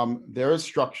 there is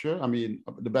structure. I mean,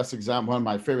 the best example, one of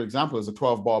my favorite examples is the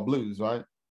 12-bar blues, right?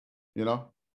 4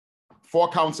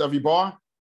 counts every bar,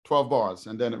 12 bars,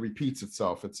 and then it repeats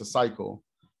itself. It's a cycle.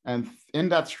 And in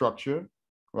that structure,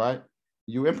 right,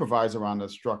 you improvise around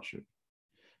that structure.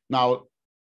 Now,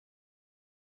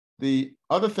 the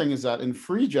other thing is that in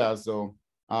free jazz, though,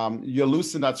 you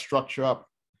loosen that structure up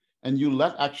and you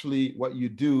let actually what you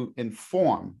do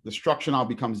inform. The structure now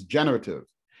becomes generative.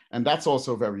 And that's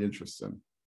also very interesting.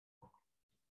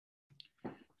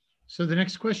 So the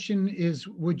next question is,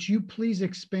 would you please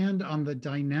expand on the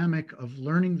dynamic of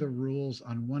learning the rules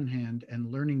on one hand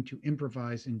and learning to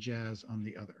improvise in jazz on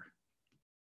the other?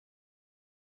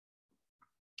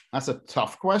 That's a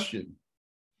tough question.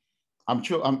 I'm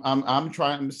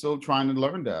still trying to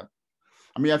learn that.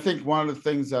 I mean, I think one of the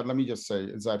things that, let me just say,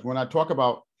 is that when I talk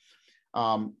about,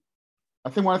 I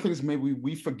think one of the things maybe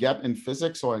we forget in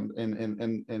physics or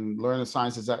in learning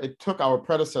science is that it took our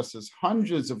predecessors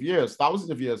hundreds of years,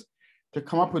 thousands of years to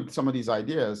come up with some of these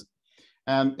ideas.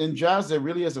 And in jazz, there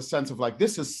really is a sense of like,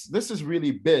 this is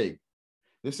really big.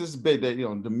 This is big,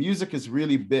 the music is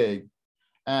really big.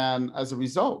 And as a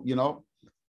result, you're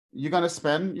gonna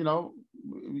spend,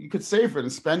 you could save it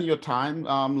and spend your time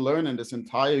learning this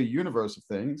entire universe of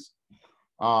things.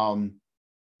 But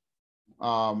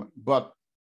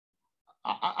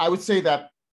I would say that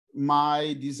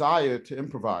my desire to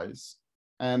improvise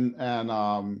and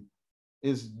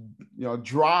is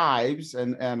drives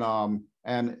and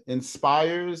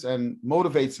inspires and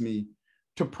motivates me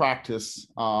to practice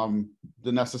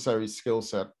the necessary skill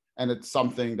set, and it's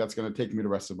something that's going to take me the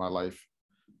rest of my life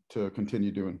to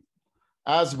continue doing.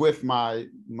 as with my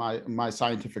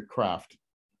scientific craft,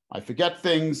 I forget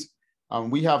things.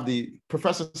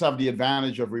 Professors have the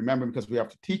advantage of remembering because we have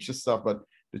to teach this stuff, but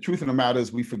the truth of the matter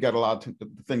is we forget a lot of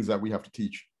the things that we have to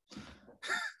teach.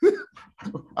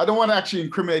 I don't want to actually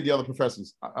incriminate the other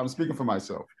professors. I'm speaking for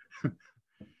myself.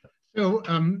 So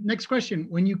next question,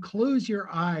 when you close your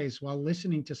eyes while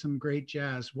listening to some great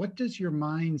jazz, what does your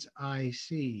mind's eye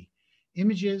see?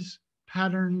 Images,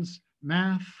 patterns,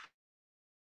 math?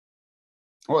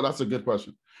 Oh, that's a good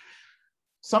question.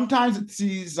 Sometimes it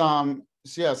sees,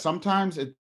 sometimes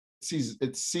it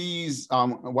sees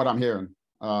what I'm hearing.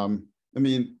 I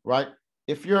mean, right?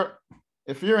 If you're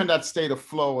in that state of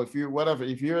flow, if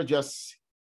you're just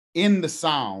in the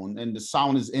sound and the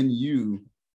sound is in you,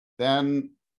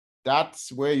 then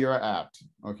that's where you're at,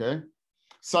 okay?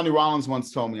 Sonny Rollins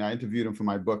once told me, I interviewed him for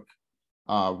my book.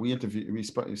 We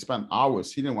spent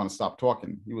hours. He didn't want to stop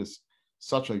talking. He was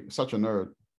such a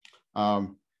nerd.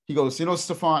 He goes, you know,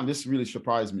 Stephon, this really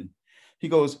surprised me. He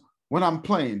goes, when I'm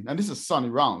playing, and this is Sonny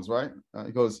Rollins, right?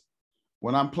 He goes,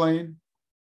 when I'm playing,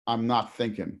 I'm not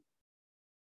thinking.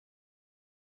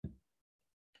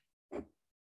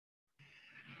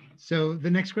 So the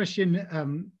next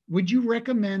question, would you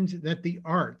recommend that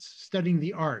studying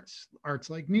the arts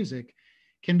like music,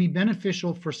 can be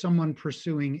beneficial for someone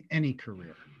pursuing any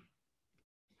career?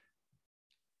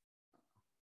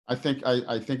 I think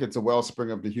it's a wellspring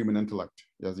of the human intellect.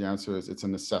 Yes, the answer is it's a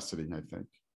necessity, I think.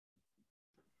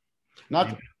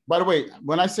 Not, by the way,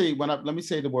 let me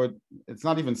say the word, it's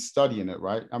not even studying it,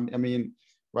 right? I mean,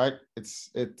 right?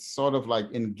 It's sort of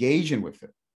like engaging with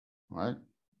it, right?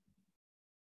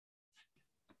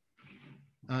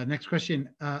 Next question.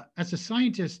 As a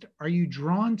scientist, are you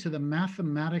drawn to the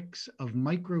mathematics of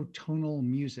microtonal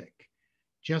music,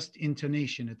 just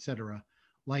intonation, etc.,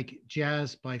 like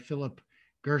Jazz by Philip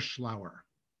Gerschlauer?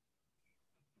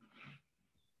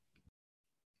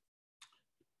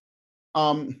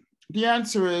 The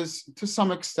answer is to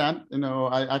some extent. You know,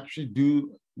 I actually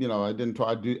do. You know,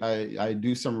 I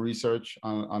do some research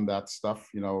on that stuff.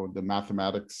 You know, the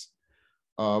mathematics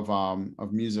of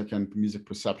music and music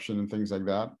perception and things like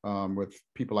that, with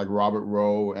people like Robert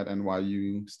Rowe at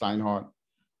NYU, Steinhardt,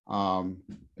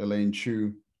 Elaine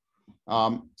Chu.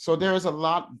 So there's a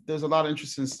lot of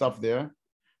interesting stuff there.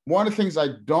 One of the things I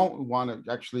don't want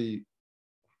to actually,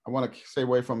 I want to stay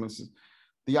away from is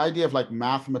the idea of like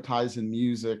mathematizing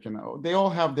music, and they all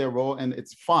have their role and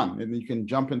it's fun and you can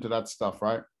jump into that stuff,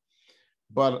 right?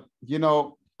 But, you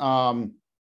know,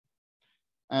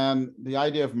 and the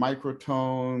idea of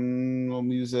microtonal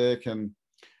music, and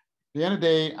at the end of the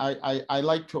day, I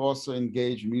like to also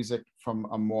engage music from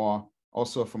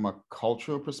a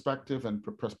cultural perspective and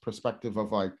perspective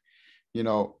of like, you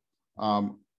know,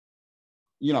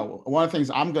 one of the things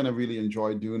I'm going to really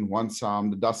enjoy doing once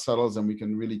the dust settles and we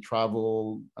can really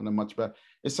travel on a much better,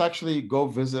 it's actually go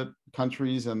visit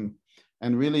countries and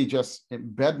really just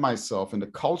embed myself in the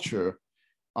culture,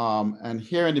 and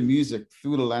hearing the music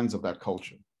through the lens of that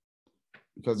culture,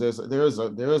 because there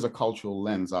is a cultural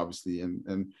lens, obviously,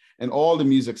 in all the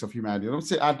musics of humanity. Let me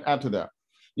say add to that.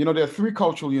 You know, there are 3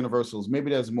 cultural universals.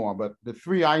 Maybe there's more, but the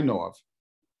 3 I know of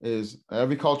is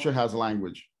every culture has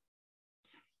language.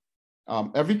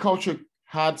 Every culture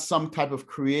had some type of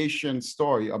creation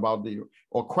story about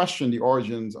or question the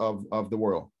origins of the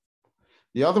world.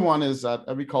 The other one is that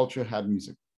every culture had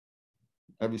music,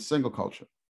 every single culture.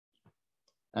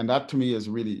 And that to me is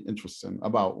really interesting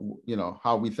about, you know,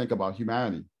 how we think about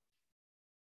humanity.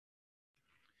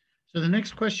 So the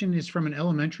next question is from an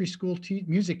elementary school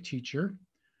music teacher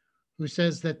who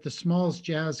says that the Smalls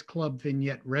Jazz Club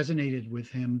vignette resonated with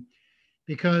him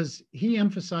because he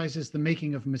emphasizes the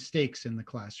making of mistakes in the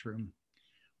classroom.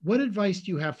 What advice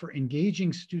do you have for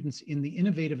engaging students in the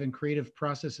innovative and creative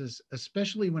processes,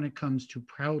 especially when it comes to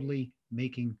proudly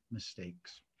making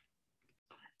mistakes?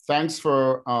 Thanks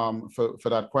for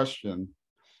that question.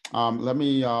 Let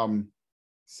me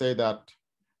say that,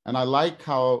 and I like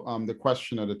how the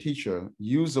questioner, the teacher,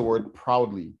 used the word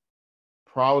proudly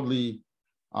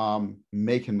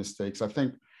making mistakes. I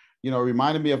think, you know,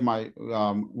 reminded me of my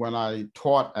when I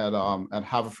taught at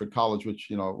Haverford College,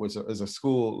 which, you know, is a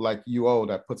school like UO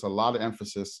that puts a lot of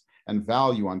emphasis and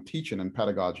value on teaching and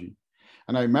pedagogy.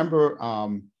 And I remember,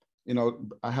 you know,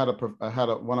 I had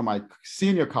one of my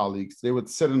senior colleagues. They would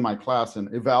sit in my class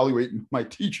and evaluate my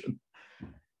teaching.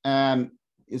 And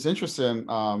it's interesting.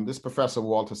 This professor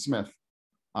Walter Smith,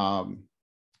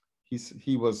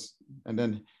 he was, and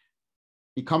then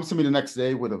he comes to me the next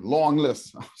day with a long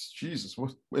list. Oh, Jesus,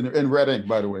 in red ink,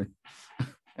 by the way.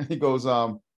 And he goes,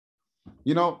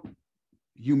 you know,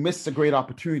 you missed a great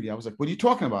opportunity. I was like, what are you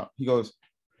talking about? He goes,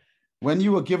 when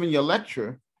you were giving your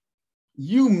lecture,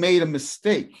 you made a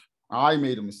mistake. I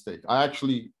made a mistake. I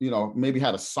actually, maybe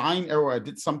had a sign error. I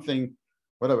did something,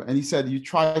 whatever. And he said, you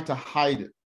tried to hide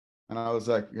it. And I was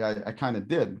like, yeah, I kind of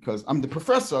did, because I'm the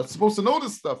professor. I'm supposed to know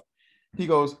this stuff. He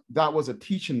goes, that was a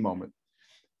teaching moment.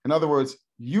 In other words,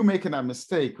 you making that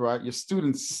mistake, right? Your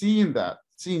students seeing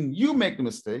you make the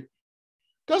mistake,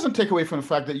 doesn't take away from the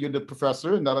fact that you're the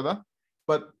professor and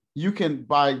but you can,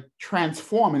 by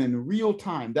transforming in real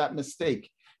time that mistake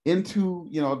into,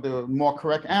 the more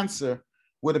correct answer,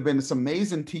 would have been this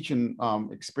amazing teaching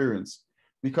experience,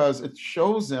 because it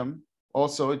shows them,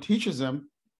 also it teaches them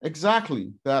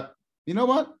exactly that, you know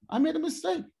what, I made a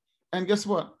mistake. And guess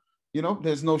what?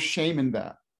 There's no shame in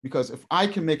that, because if I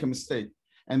can make a mistake,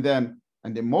 and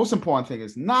the most important thing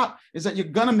is that you're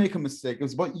gonna make a mistake.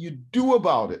 It's what you do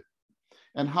about it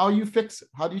and how you fix it.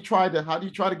 How do you try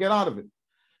to get out of it?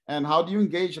 And how do you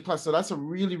engage the class? So that's a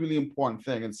really, really important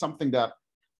thing, and something that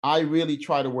I really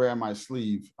try to wear on my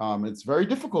sleeve. It's very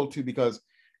difficult too, because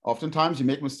oftentimes you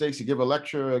make mistakes. You give a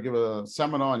lecture, or give a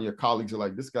seminar, and your colleagues are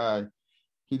like, this guy,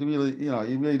 he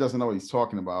really doesn't know what he's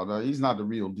talking about. He's not the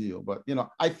real deal. But,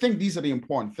 I think these are the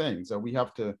important things that we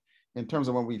have to, in terms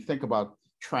of when we think about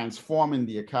transforming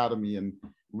the academy and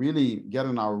really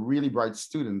getting our really bright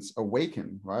students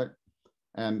awakened, right?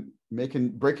 And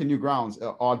breaking new grounds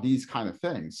are these kind of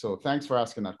things. So thanks for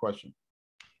asking that question.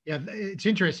 Yeah, it's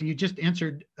interesting. You just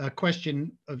answered a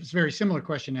question, a very similar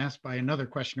question asked by another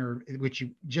questioner, which you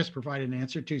just provided an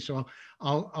answer to. So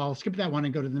I'll skip that one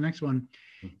and go to the next one.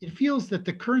 It feels that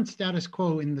the current status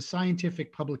quo in the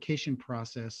scientific publication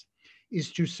process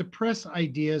is to suppress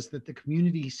ideas that the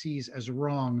community sees as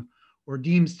wrong or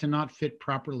deems to not fit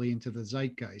properly into the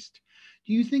zeitgeist.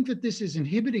 Do you think that this is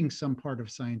inhibiting some part of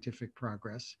scientific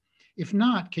progress? If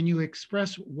not, can you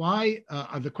express why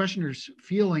the questioner's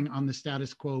feeling on the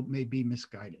status quo may be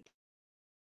misguided?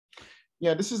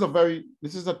 Yeah, this is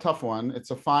a tough one.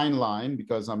 It's a fine line,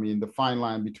 because the fine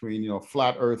line between,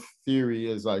 flat earth theory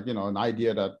is like, an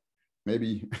idea that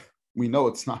maybe we know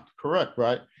it's not correct,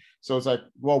 right? So it's like,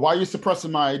 well, why are you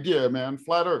suppressing my idea, man?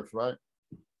 Flat earth, right?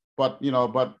 But,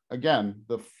 but again,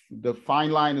 the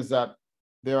fine line is that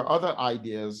there are other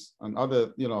ideas and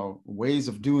other, ways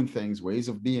of doing things, ways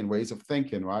of being, ways of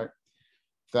thinking, right?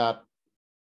 That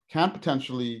can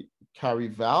potentially carry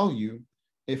value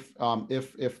if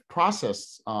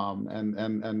processed,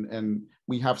 and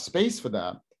we have space for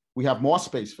that. We have more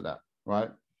space for that, right?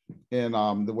 In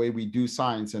the way we do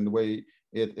science and the way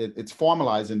it's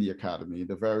formalized in the academy,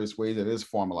 the various ways it is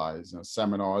formalized,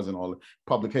 seminars and all the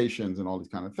publications and all these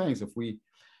kind of things. If we,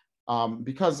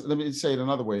 because let me say it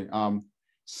another way,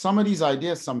 some of these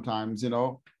ideas sometimes,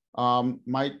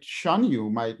 might shun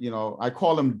you, I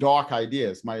call them dark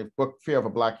ideas. My book, Fear of a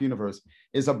Black Universe,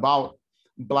 is about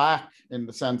Black in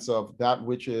the sense of that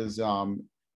which is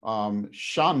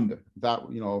shunned, that,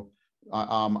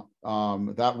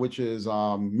 that which is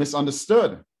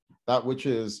misunderstood, that which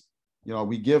is,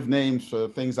 we give names for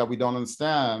things that we don't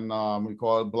understand. We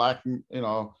call it black,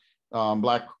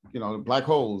 black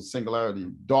holes, singularity,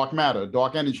 dark matter,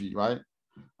 dark energy, right?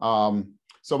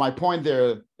 So my point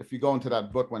there, if you go into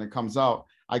that book when it comes out,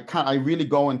 I really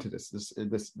go into this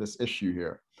issue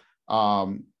here,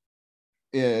 in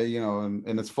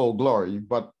its full glory.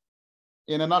 But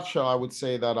in a nutshell, I would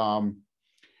say that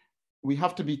we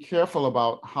have to be careful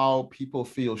about how people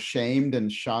feel shamed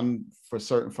and shunned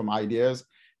from ideas.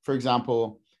 For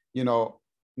example,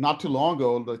 not too long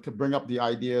ago, to bring up the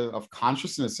idea of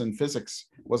consciousness in physics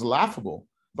was laughable.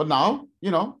 But now,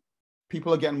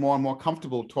 people are getting more and more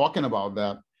comfortable talking about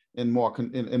that in more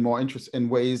interest, in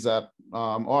ways that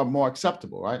are more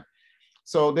acceptable, right?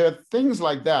 So there are things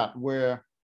like that where,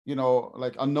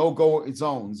 like a no-go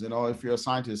zones, if you're a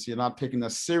scientist, you're not taking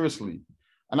that seriously.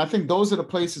 And I think those are the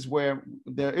places where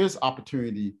there is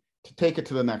opportunity to take it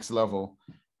to the next level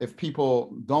if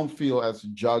people don't feel as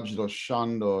judged or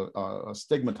shunned or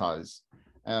stigmatized.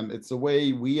 And it's the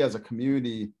way we as a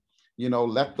community,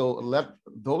 let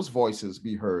those voices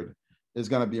be heard is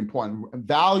going to be important.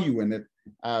 Value in it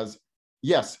as,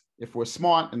 yes, if we're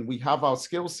smart and we have our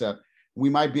skill set, we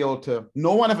might be able to,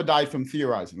 no one ever died from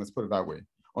theorizing, let's put it that way.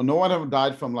 Or no one ever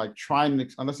died from like trying,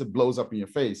 unless it blows up in your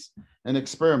face, an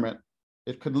experiment.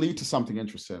 It could lead to something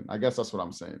interesting. I guess that's what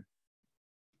I'm saying.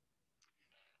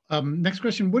 Next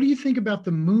question. What do you think about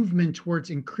the movement towards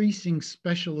increasing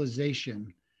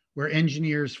specialization, where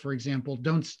engineers, for example,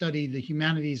 don't study the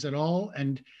humanities at all,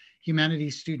 and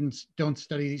humanities students don't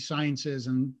study sciences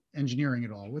and engineering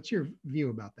at all? What's your view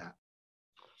about that?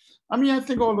 I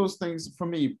think all those things, for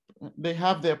me, they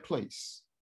have their place,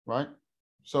 right?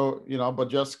 So, but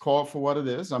just call for what it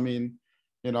is.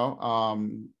 you know,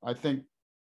 I think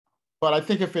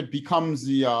if it becomes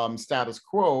the status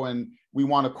quo and we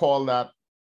want to call that,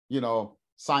 you know,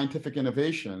 scientific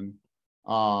innovation,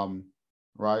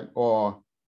 right? Or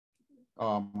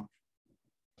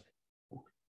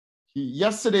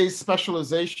today's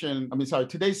specialization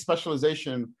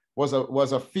was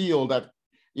a field that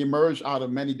emerged out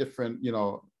of many different, you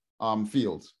know,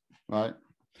 fields, right?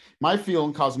 My field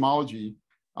in cosmology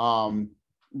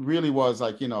really was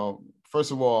like, you know,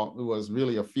 first of all, it was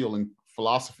really a field in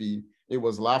philosophy. It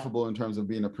was laughable in terms of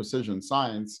being a precision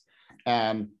science,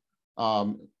 and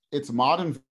its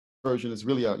modern version is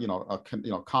really a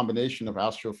combination of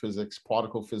astrophysics,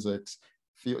 particle physics,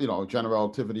 you know, general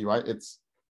relativity, right? It's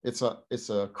a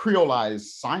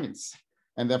creolized science,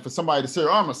 and then for somebody to say,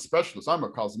 oh, I'm a specialist, I'm a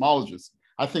cosmologist,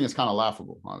 I think it's kind of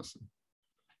laughable, honestly.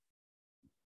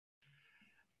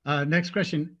 Next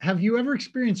question. Have you ever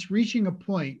experienced reaching a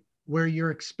point where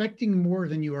you're expecting more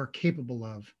than you are capable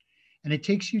of, and it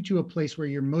takes you to a place where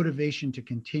your motivation to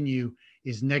continue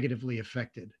is negatively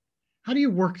affected? How do you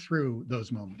work through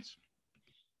those moments?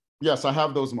 Yes, I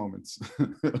have those moments.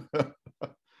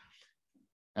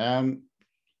 And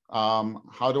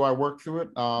how do I work through it?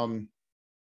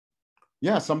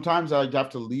 Yeah, sometimes I have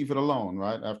to leave it alone,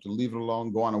 right? I have to leave it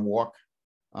alone, go on a walk,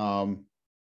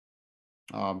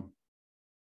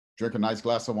 drink a nice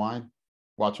glass of wine,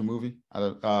 watch a movie.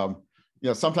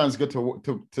 Yeah, sometimes it's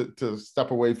good to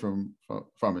step away from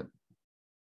it.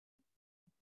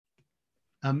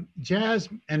 Jazz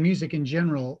and music in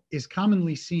general is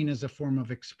commonly seen as a form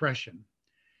of expression.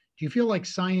 Do you feel like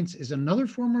science is another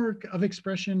form of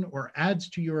expression or adds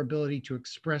to your ability to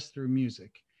express through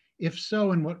music? If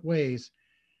so, in what ways?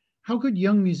 How could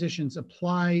young musicians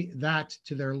apply that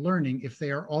to their learning if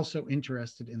they are also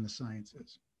interested in the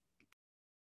sciences?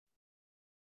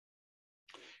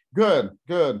 Good.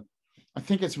 I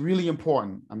think it's really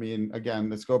important. I mean, again,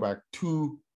 let's go back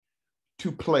to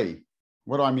play.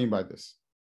 What do I mean by this?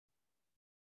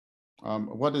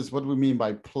 What do we mean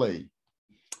by play?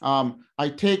 I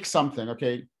take something,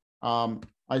 okay?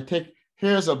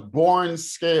 Here's a born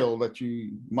scale that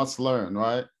you must learn,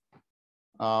 right?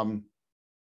 How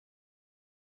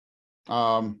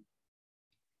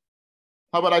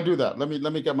about I do that? Let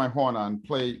me get my horn on,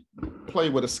 play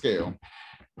with a scale.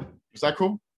 Is that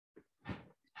cool?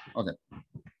 Okay.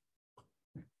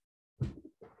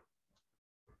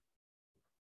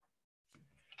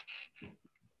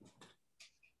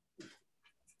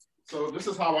 So this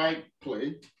is how I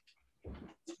play.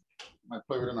 I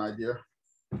play with an idea.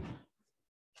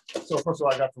 So first of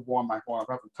all, I got to warm my horn.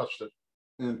 I haven't touched it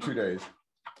in 2 days.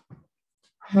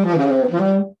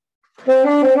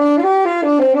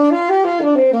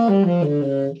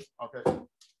 Okay.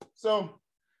 So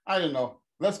I don't know.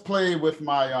 Let's play with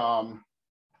my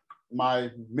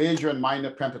my major and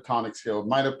minor pentatonic scales.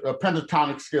 Minor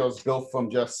pentatonic scales built from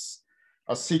just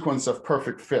a sequence of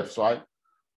perfect fifths, right?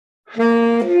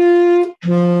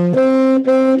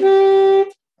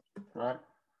 Right.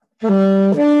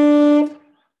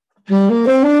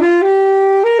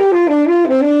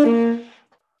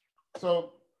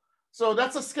 So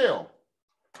that's a scale.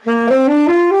 And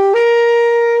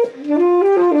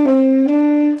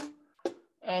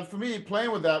for me,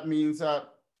 playing with that means that,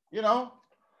 you know,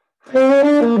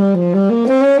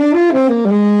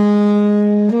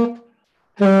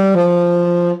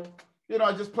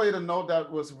 I just played a note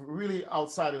that was really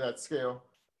outside of that scale,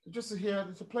 just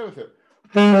to play with it.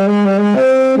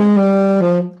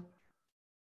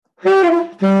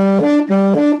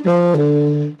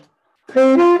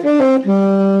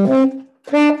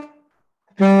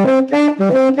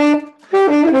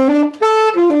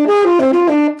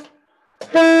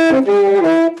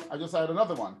 I just added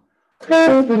another one.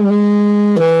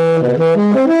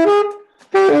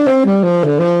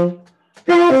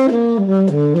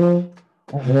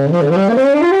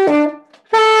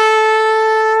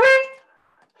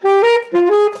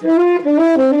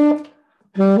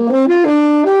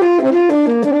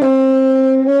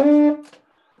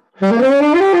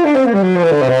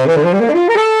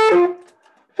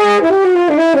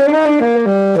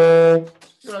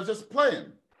 Just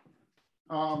playing.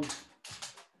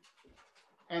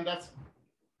 And that's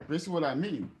basically what I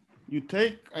mean. You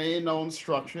take a known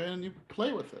structure and you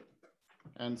play with it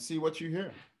and see what you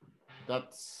hear.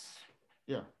 That's,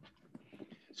 yeah.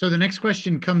 So the next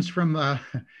question comes from a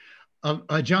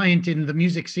giant in the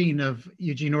music scene of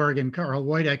Eugene, Oregon, Carl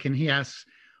Wojtek, and he asks,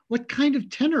 what kind of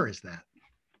tenor is that?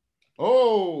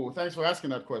 Oh, thanks for asking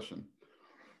that question.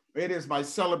 It is my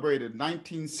celebrated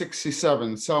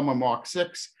 1967 Selma Mark VI,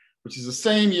 which is the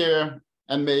same year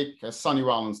and make as Sonny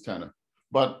Rollins tenor.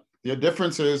 But The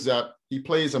difference is that he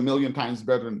plays 1,000,000 times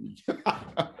better than me.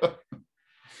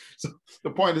 So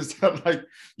the point is that, like,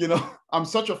 you know, I'm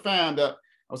such a fan that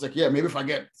I was like, yeah, maybe if I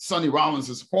get Sonny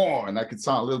Rollins' horn, I could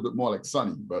sound a little bit more like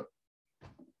Sonny. But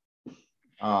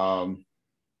oh,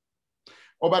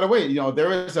 by the way, you know,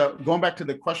 there is going back to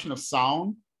the question of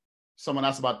sound. Someone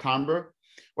asked about timbre.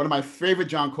 One of my favorite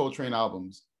John Coltrane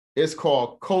albums is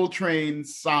called Coltrane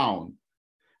Sound.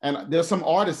 And there's some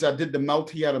artists that did the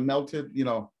melt. He had a melted, you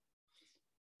know,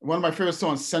 one of my favorite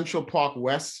songs, Central Park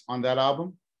West, on that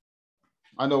album.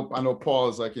 I know Paul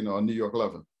is, like, you know, a New York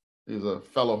lover. He's a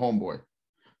fellow homeboy.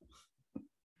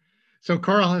 So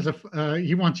Carl has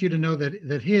he wants you to know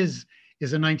that his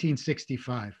is a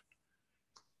 1965.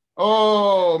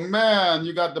 Oh man,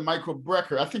 you got the Michael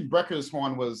Brecker. I think Brecker's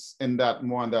horn was in that,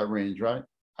 more in that range, right?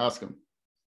 Ask him.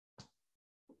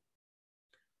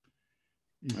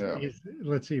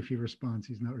 Let's see if he responds.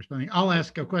 He's not responding. I'll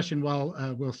ask a question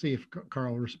while we'll see if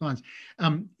Carl responds.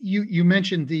 You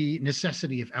mentioned the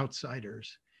necessity of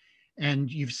outsiders,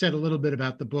 and you've said a little bit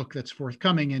about the book that's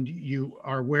forthcoming, and you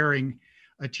are wearing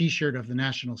a T-shirt of the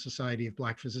National Society of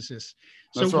Black Physicists.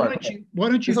 So that's right. Why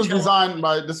don't you? This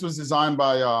was designed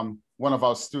by one of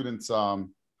our students.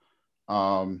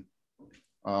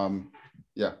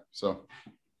 Yeah. So.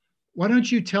 Why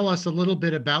don't you tell us a little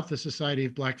bit about the Society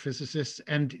of Black Physicists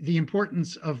and the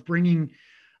importance of bringing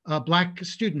Black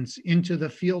students into the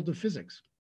field of physics?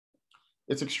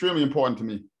 It's extremely important to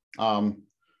me,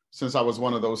 since I was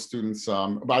one of those students,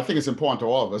 but I think it's important to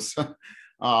all of us.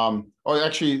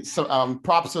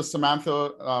 Props to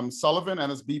Samantha Sullivan,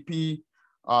 NSBP,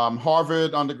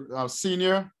 Harvard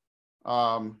senior,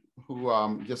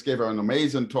 who just gave her an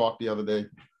amazing talk the other day.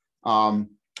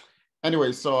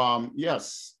 Anyway, so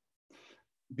yes,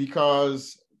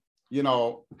 because, you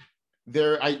know,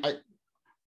 to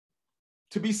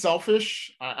be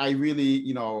selfish, I really,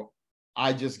 you know,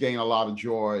 I just gain a lot of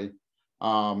joy.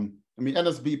 I mean,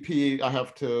 NSBP, I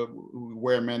have to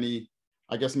wear many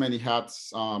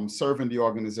hats, serve in the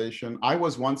organization. I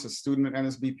was once a student at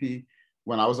NSBP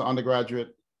when I was an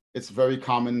undergraduate. It's very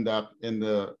common that in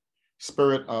the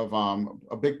spirit of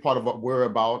a big part of what we're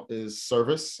about is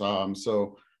service.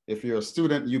 So if you're a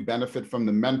student, you benefit from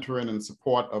the mentoring and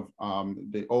support of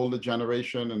the older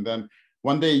generation. And then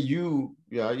one day you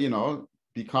know,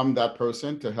 become that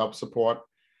person to help support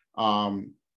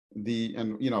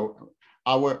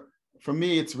for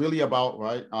me, it's really about,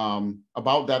 right,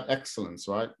 about that excellence,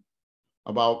 right?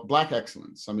 About Black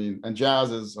excellence. I mean, and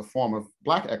jazz is a form of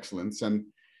Black excellence. And,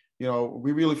 you know,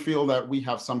 we really feel that we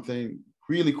have something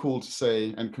really cool to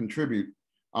say and contribute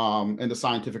in the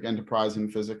scientific enterprise in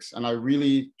physics. And I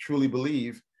really, truly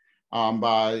believe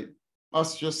by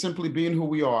us just simply being who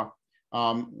we are,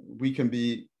 we can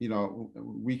be, you know,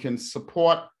 we can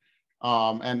support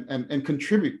and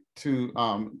contribute to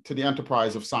the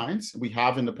enterprise of science. We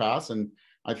have in the past, and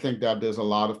I think that there's a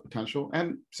lot of potential.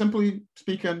 And simply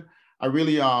speaking, I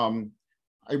really, I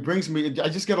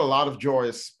just get a lot of joy,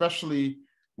 especially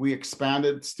we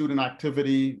expanded student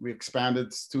activity, we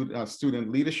expanded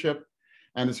student leadership,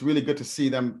 and it's really good to see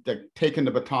them taking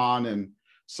the baton and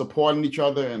supporting each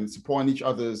other and supporting each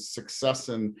other's success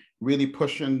and really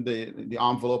pushing the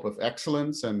envelope of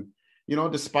excellence. And, you know,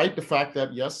 despite the fact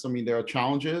that, yes, I mean, there are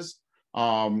challenges,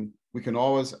 we can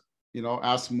always, you know,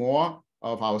 ask more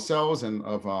of ourselves and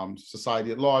of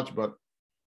society at large, but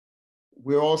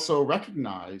we also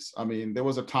recognize, I mean, there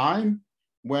was a time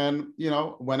when, you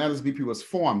know, when NSBP was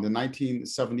formed in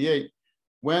 1978,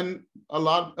 when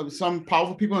some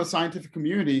powerful people in the scientific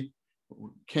community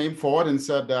came forward and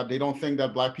said that they don't think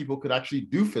that Black people could actually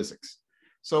do physics.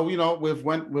 So, you know, we've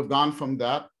gone from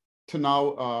that to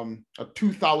now a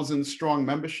 2,000 strong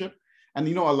membership. And,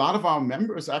 you know, a lot of our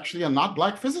members actually are not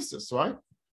Black physicists, right?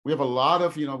 We have a lot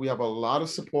of, you know, we have a lot of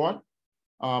support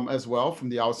as well from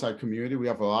the outside community. We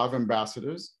have a lot of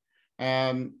ambassadors.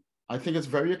 And I think it's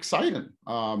very exciting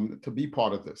to be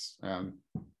part of this and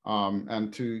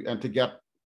to get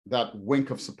that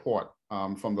wink of support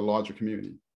from the larger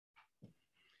community.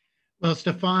 Well,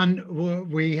 Stephon,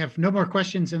 we have no more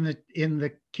questions in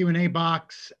the Q&A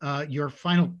box. Your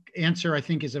final answer, I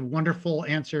think, is a wonderful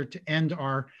answer to end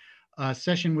our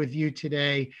session with you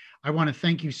today. I want to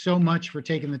thank you so much for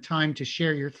taking the time to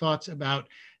share your thoughts about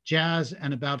jazz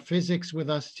and about physics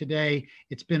with us today.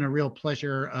 It's been a real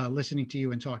pleasure listening to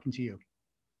you and talking to you.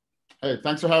 Hey,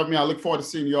 thanks for having me. I look forward to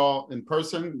seeing you all in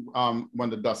person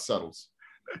when the dust settles.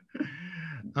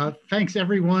 Thanks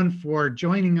everyone for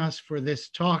joining us for this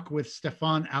talk with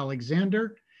Stephon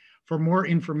Alexander. For more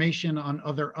information on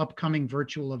other upcoming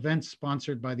virtual events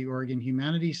sponsored by the Oregon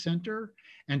Humanities Center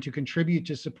And to contribute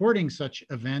to supporting such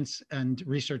events and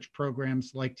research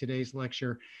programs like today's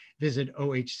lecture, visit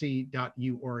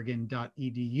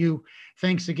ohc.uoregon.edu.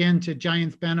 Thanks again to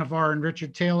Jayanth Banavar and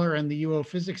Richard Taylor and the UO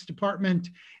Physics Department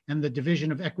and the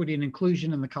Division of Equity and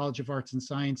Inclusion in the College of Arts and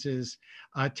Sciences.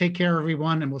 Take care,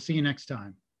 everyone, and we'll see you next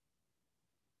time.